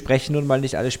lösen, wir sprechen nun mal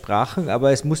nicht alle Sprachen,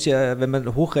 aber es muss ja, wenn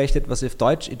man hochrechnet, was in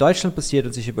Deutschland passiert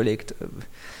und sich überlegt,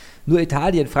 nur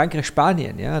Italien, Frankreich,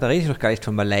 Spanien, ja, da rede ich noch gar nicht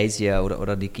von Malaysia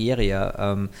oder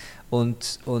Nigeria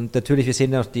und natürlich, wir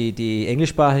sehen auch die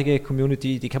englischsprachige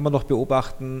Community, die kann man noch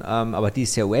beobachten, aber die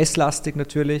ist sehr US-lastig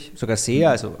natürlich, sogar sehr,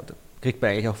 also da kriegt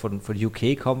man eigentlich auch von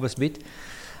UK kaum was mit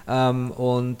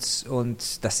und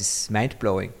das ist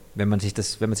mindblowing. Wenn man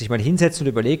sich mal hinsetzt und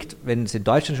überlegt, wenn es in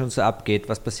Deutschland schon so abgeht,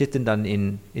 was passiert denn dann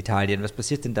in Italien, was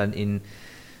passiert denn dann in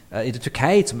der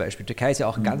Türkei zum Beispiel? Die Türkei ist ja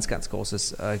auch ein ganz, ganz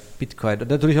großes Bitcoin und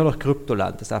natürlich auch noch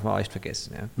Kryptoland, das darf man auch nicht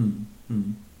vergessen. Ja,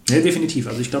 ja definitiv.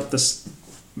 Also ich glaube, dass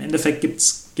im Endeffekt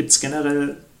gibt's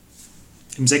generell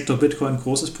im Sektor Bitcoin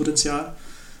großes Potenzial.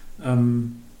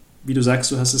 Wie du sagst,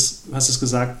 du hast es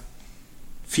gesagt,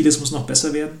 vieles muss noch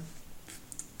besser werden.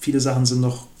 Viele Sachen sind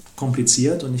noch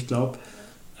kompliziert und ich glaube,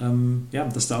 ja,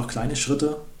 dass da auch kleine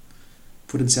Schritte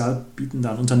Potenzial bieten,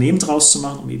 da ein Unternehmen draus zu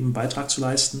machen, um eben einen Beitrag zu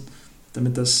leisten,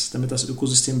 damit das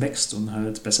Ökosystem wächst und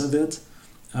halt besser wird,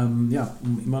 ja,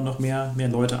 um immer noch mehr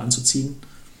Leute anzuziehen,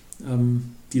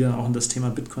 die dann auch in das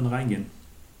Thema Bitcoin reingehen.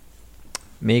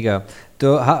 Mega.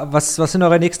 Was sind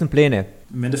eure nächsten Pläne?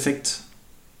 Im Endeffekt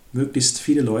möglichst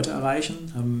viele Leute erreichen,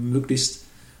 möglichst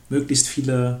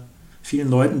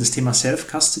vielen Leuten das Thema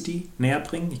Self-Custody näher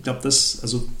bringen. Ich glaube,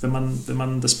 also wenn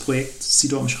man das Projekt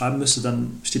Seedor umschreiben müsste,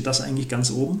 dann steht das eigentlich ganz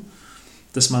oben,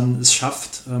 dass man es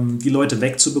schafft, die Leute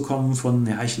wegzubekommen von,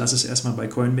 ja, ich lasse es erstmal bei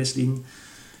Coinbase liegen,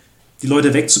 die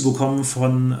Leute wegzubekommen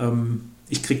von,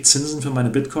 ich kriege Zinsen für meine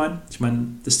Bitcoin. Ich meine,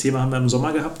 das Thema haben wir im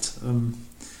Sommer gehabt.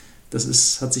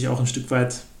 Hat sich auch ein Stück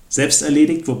weit selbst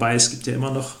erledigt, wobei es gibt ja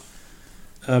immer noch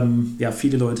ja,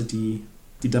 viele Leute, die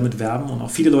damit werben und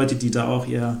auch viele Leute, die da auch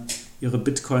ihre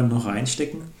Bitcoin noch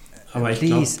reinstecken. Aber ich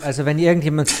glaube... Also wenn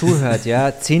irgendjemand zuhört,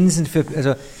 ja, Zinsen für...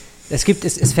 Also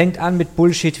Es fängt an mit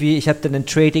Bullshit wie, ich habe dann einen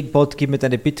Trading-Bot, gib mir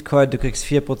deine Bitcoin, du kriegst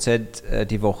 4%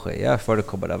 die Woche, ja,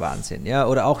 vollkommener Wahnsinn, ja,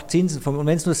 oder auch Zinsen, und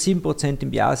wenn es nur 7%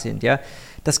 im Jahr sind, ja,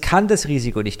 das kann das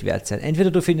Risiko nicht wert sein.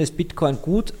 Entweder du findest Bitcoin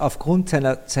gut aufgrund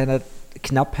seiner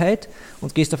Knappheit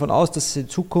und gehst davon aus, dass es in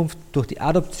Zukunft durch die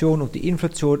Adoption und die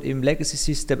Inflation im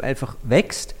Legacy-System einfach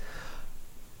wächst,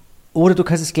 oder du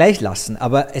kannst es gleich lassen,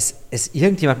 aber es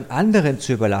irgendjemandem anderen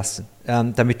zu überlassen,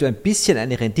 damit du ein bisschen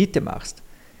eine Rendite machst,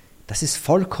 das ist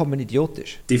vollkommen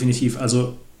idiotisch. Definitiv.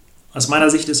 Also aus meiner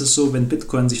Sicht ist es so, wenn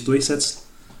Bitcoin sich durchsetzt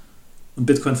und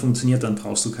Bitcoin funktioniert, dann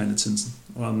brauchst du keine Zinsen.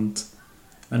 Und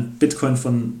wenn Bitcoin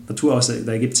von Natur aus,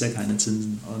 da gibt es ja keine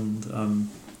Zinsen. Und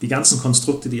die ganzen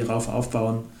Konstrukte, die darauf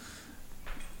aufbauen,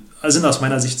 sind aus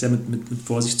meiner Sicht sehr mit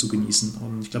Vorsicht zu genießen.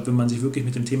 Und ich glaube, wenn man sich wirklich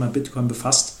mit dem Thema Bitcoin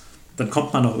befasst, dann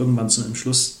kommt man auch irgendwann zu einem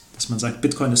Schluss, dass man sagt,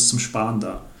 Bitcoin ist zum Sparen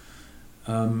da.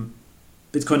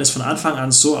 Bitcoin ist von Anfang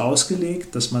an so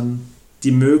ausgelegt, dass man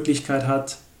die Möglichkeit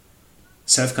hat,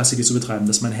 Self-Custody zu betreiben,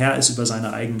 dass man Herr ist über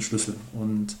seine eigenen Schlüssel.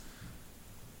 Und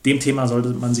dem Thema sollte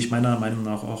man sich meiner Meinung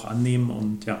nach auch annehmen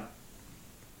und ja,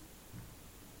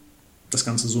 das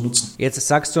Ganze so nutzen. Jetzt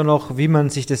sagst du noch, wie man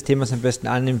sich des Themas am besten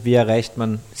annimmt, wie erreicht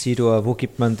man Seedor, wo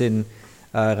gibt man den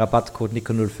Rabattcode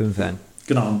Nico05 ein?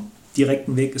 Genau, am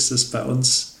direkten Weg ist es bei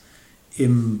uns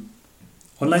im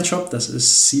Online-Shop, das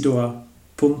ist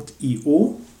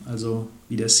seedor.io, also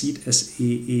wie der Seed,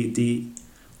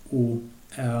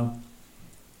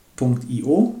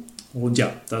 SEEDOR.io. Und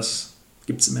ja, das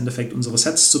gibt es im Endeffekt unsere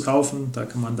Sets zu kaufen. Da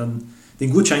kann man dann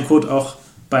den Gutscheincode auch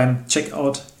beim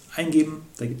Checkout eingeben.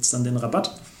 Da gibt es dann den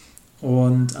Rabatt.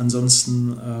 Und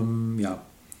ansonsten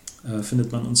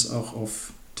findet man uns auch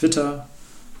auf Twitter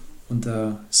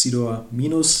unter Seedor-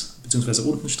 bzw.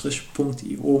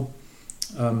 _.io.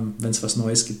 Wenn es was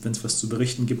Neues gibt, wenn es was zu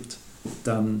berichten gibt,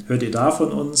 dann hört ihr da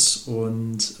von uns.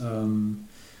 Und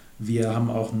wir haben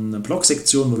auch eine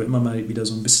Blog-Sektion, wo wir immer mal wieder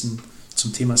so ein bisschen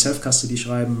zum Thema Self-Custody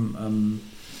schreiben,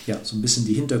 so ein bisschen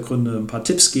die Hintergründe, ein paar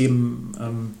Tipps geben.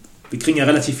 Wir kriegen ja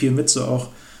relativ viel mit, so auch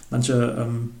manche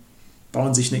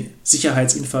bauen sich eine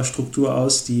Sicherheitsinfrastruktur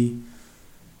aus, die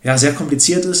ja sehr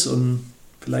kompliziert ist und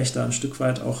vielleicht da ein Stück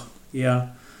weit auch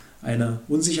eher eine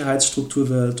Unsicherheitsstruktur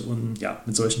wird. Und ja,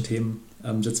 mit solchen Themen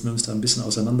setzen wir uns da ein bisschen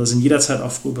auseinander, sind jederzeit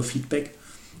auch froh über Feedback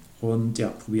und ja,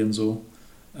 probieren so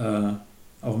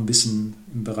auch ein bisschen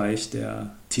im Bereich der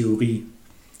Theorie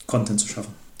Content zu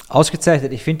schaffen.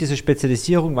 Ausgezeichnet. Ich finde diese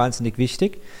Spezialisierung wahnsinnig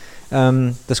wichtig.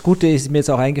 Das Gute ist mir jetzt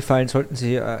auch eingefallen, sollten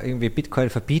Sie irgendwie Bitcoin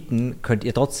verbieten, könnt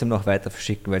ihr trotzdem noch weiter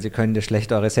verschicken, weil Sie können ja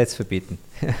schlecht eure Sets verbieten.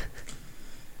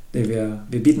 Nee, wir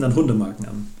bieten dann Hundemarken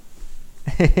an.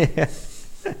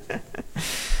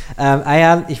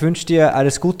 Ayhan, ich wünsche dir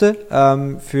alles Gute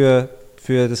für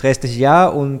das restliche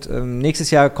Jahr und nächstes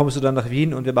Jahr kommst du dann nach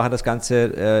Wien und wir machen das Ganze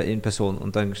in Person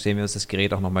und dann sehen wir uns das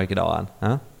Gerät auch nochmal genauer an.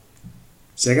 Ja?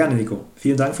 Sehr gerne, Nico.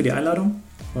 Vielen Dank für die Einladung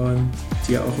und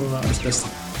dir auch immer alles Beste.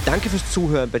 Danke fürs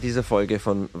Zuhören bei dieser Folge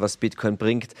von Was Bitcoin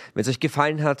bringt. Wenn es euch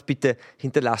gefallen hat, bitte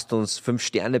hinterlasst uns 5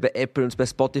 Sterne bei Apple und bei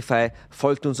Spotify,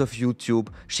 folgt uns auf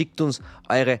YouTube, schickt uns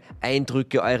eure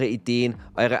Eindrücke, eure Ideen,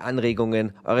 eure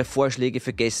Anregungen, eure Vorschläge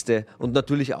für Gäste und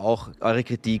natürlich auch eure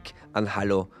Kritik an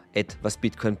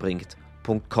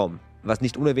hallo@wasbitcoinbringt.com. Was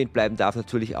nicht unerwähnt bleiben darf,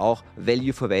 natürlich auch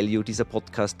Value for Value. Dieser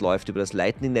Podcast läuft über das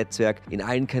Lightning-Netzwerk in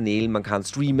allen Kanälen. Man kann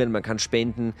streamen, man kann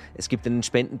spenden. Es gibt einen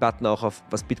Spendenbutton auch auf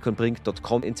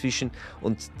wasbitcoinbringt.com inzwischen.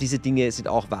 Und diese Dinge sind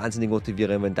auch wahnsinnig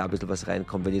motivierend, wenn da ein bisschen was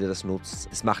reinkommt, wenn jeder das nutzt.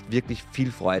 Es macht wirklich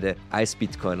viel Freude, als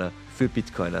Bitcoiner für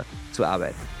Bitcoiner zu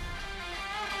arbeiten.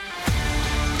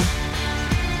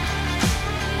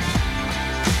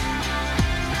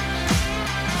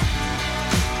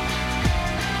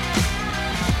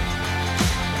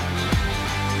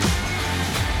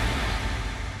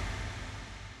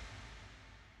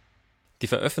 Die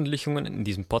Veröffentlichungen in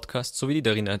diesem Podcast sowie die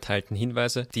darin enthaltenen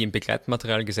Hinweise, die im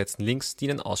Begleitmaterial gesetzten Links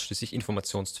dienen ausschließlich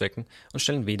Informationszwecken und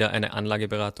stellen weder eine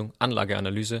Anlageberatung,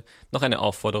 Anlageanalyse noch eine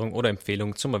Aufforderung oder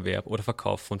Empfehlung zum Erwerb oder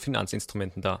Verkauf von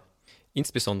Finanzinstrumenten dar.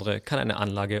 Insbesondere kann eine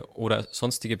Anlage oder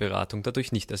sonstige Beratung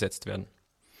dadurch nicht ersetzt werden.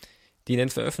 Die in den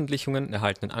Veröffentlichungen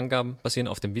erhaltenen Angaben basieren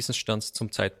auf dem Wissensstand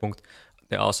zum Zeitpunkt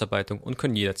der Ausarbeitung und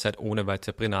können jederzeit ohne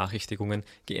weitere Benachrichtigungen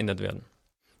geändert werden.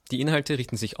 Die Inhalte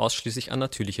richten sich ausschließlich an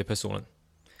natürliche Personen.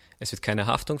 Es wird keine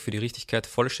Haftung für die Richtigkeit,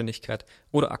 Vollständigkeit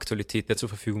oder Aktualität der zur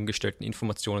Verfügung gestellten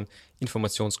Informationen,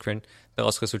 Informationsquellen,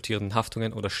 daraus resultierenden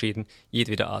Haftungen oder Schäden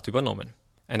jedweder Art übernommen.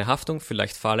 Eine Haftung für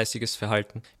leicht fahrlässiges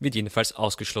Verhalten wird jedenfalls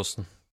ausgeschlossen.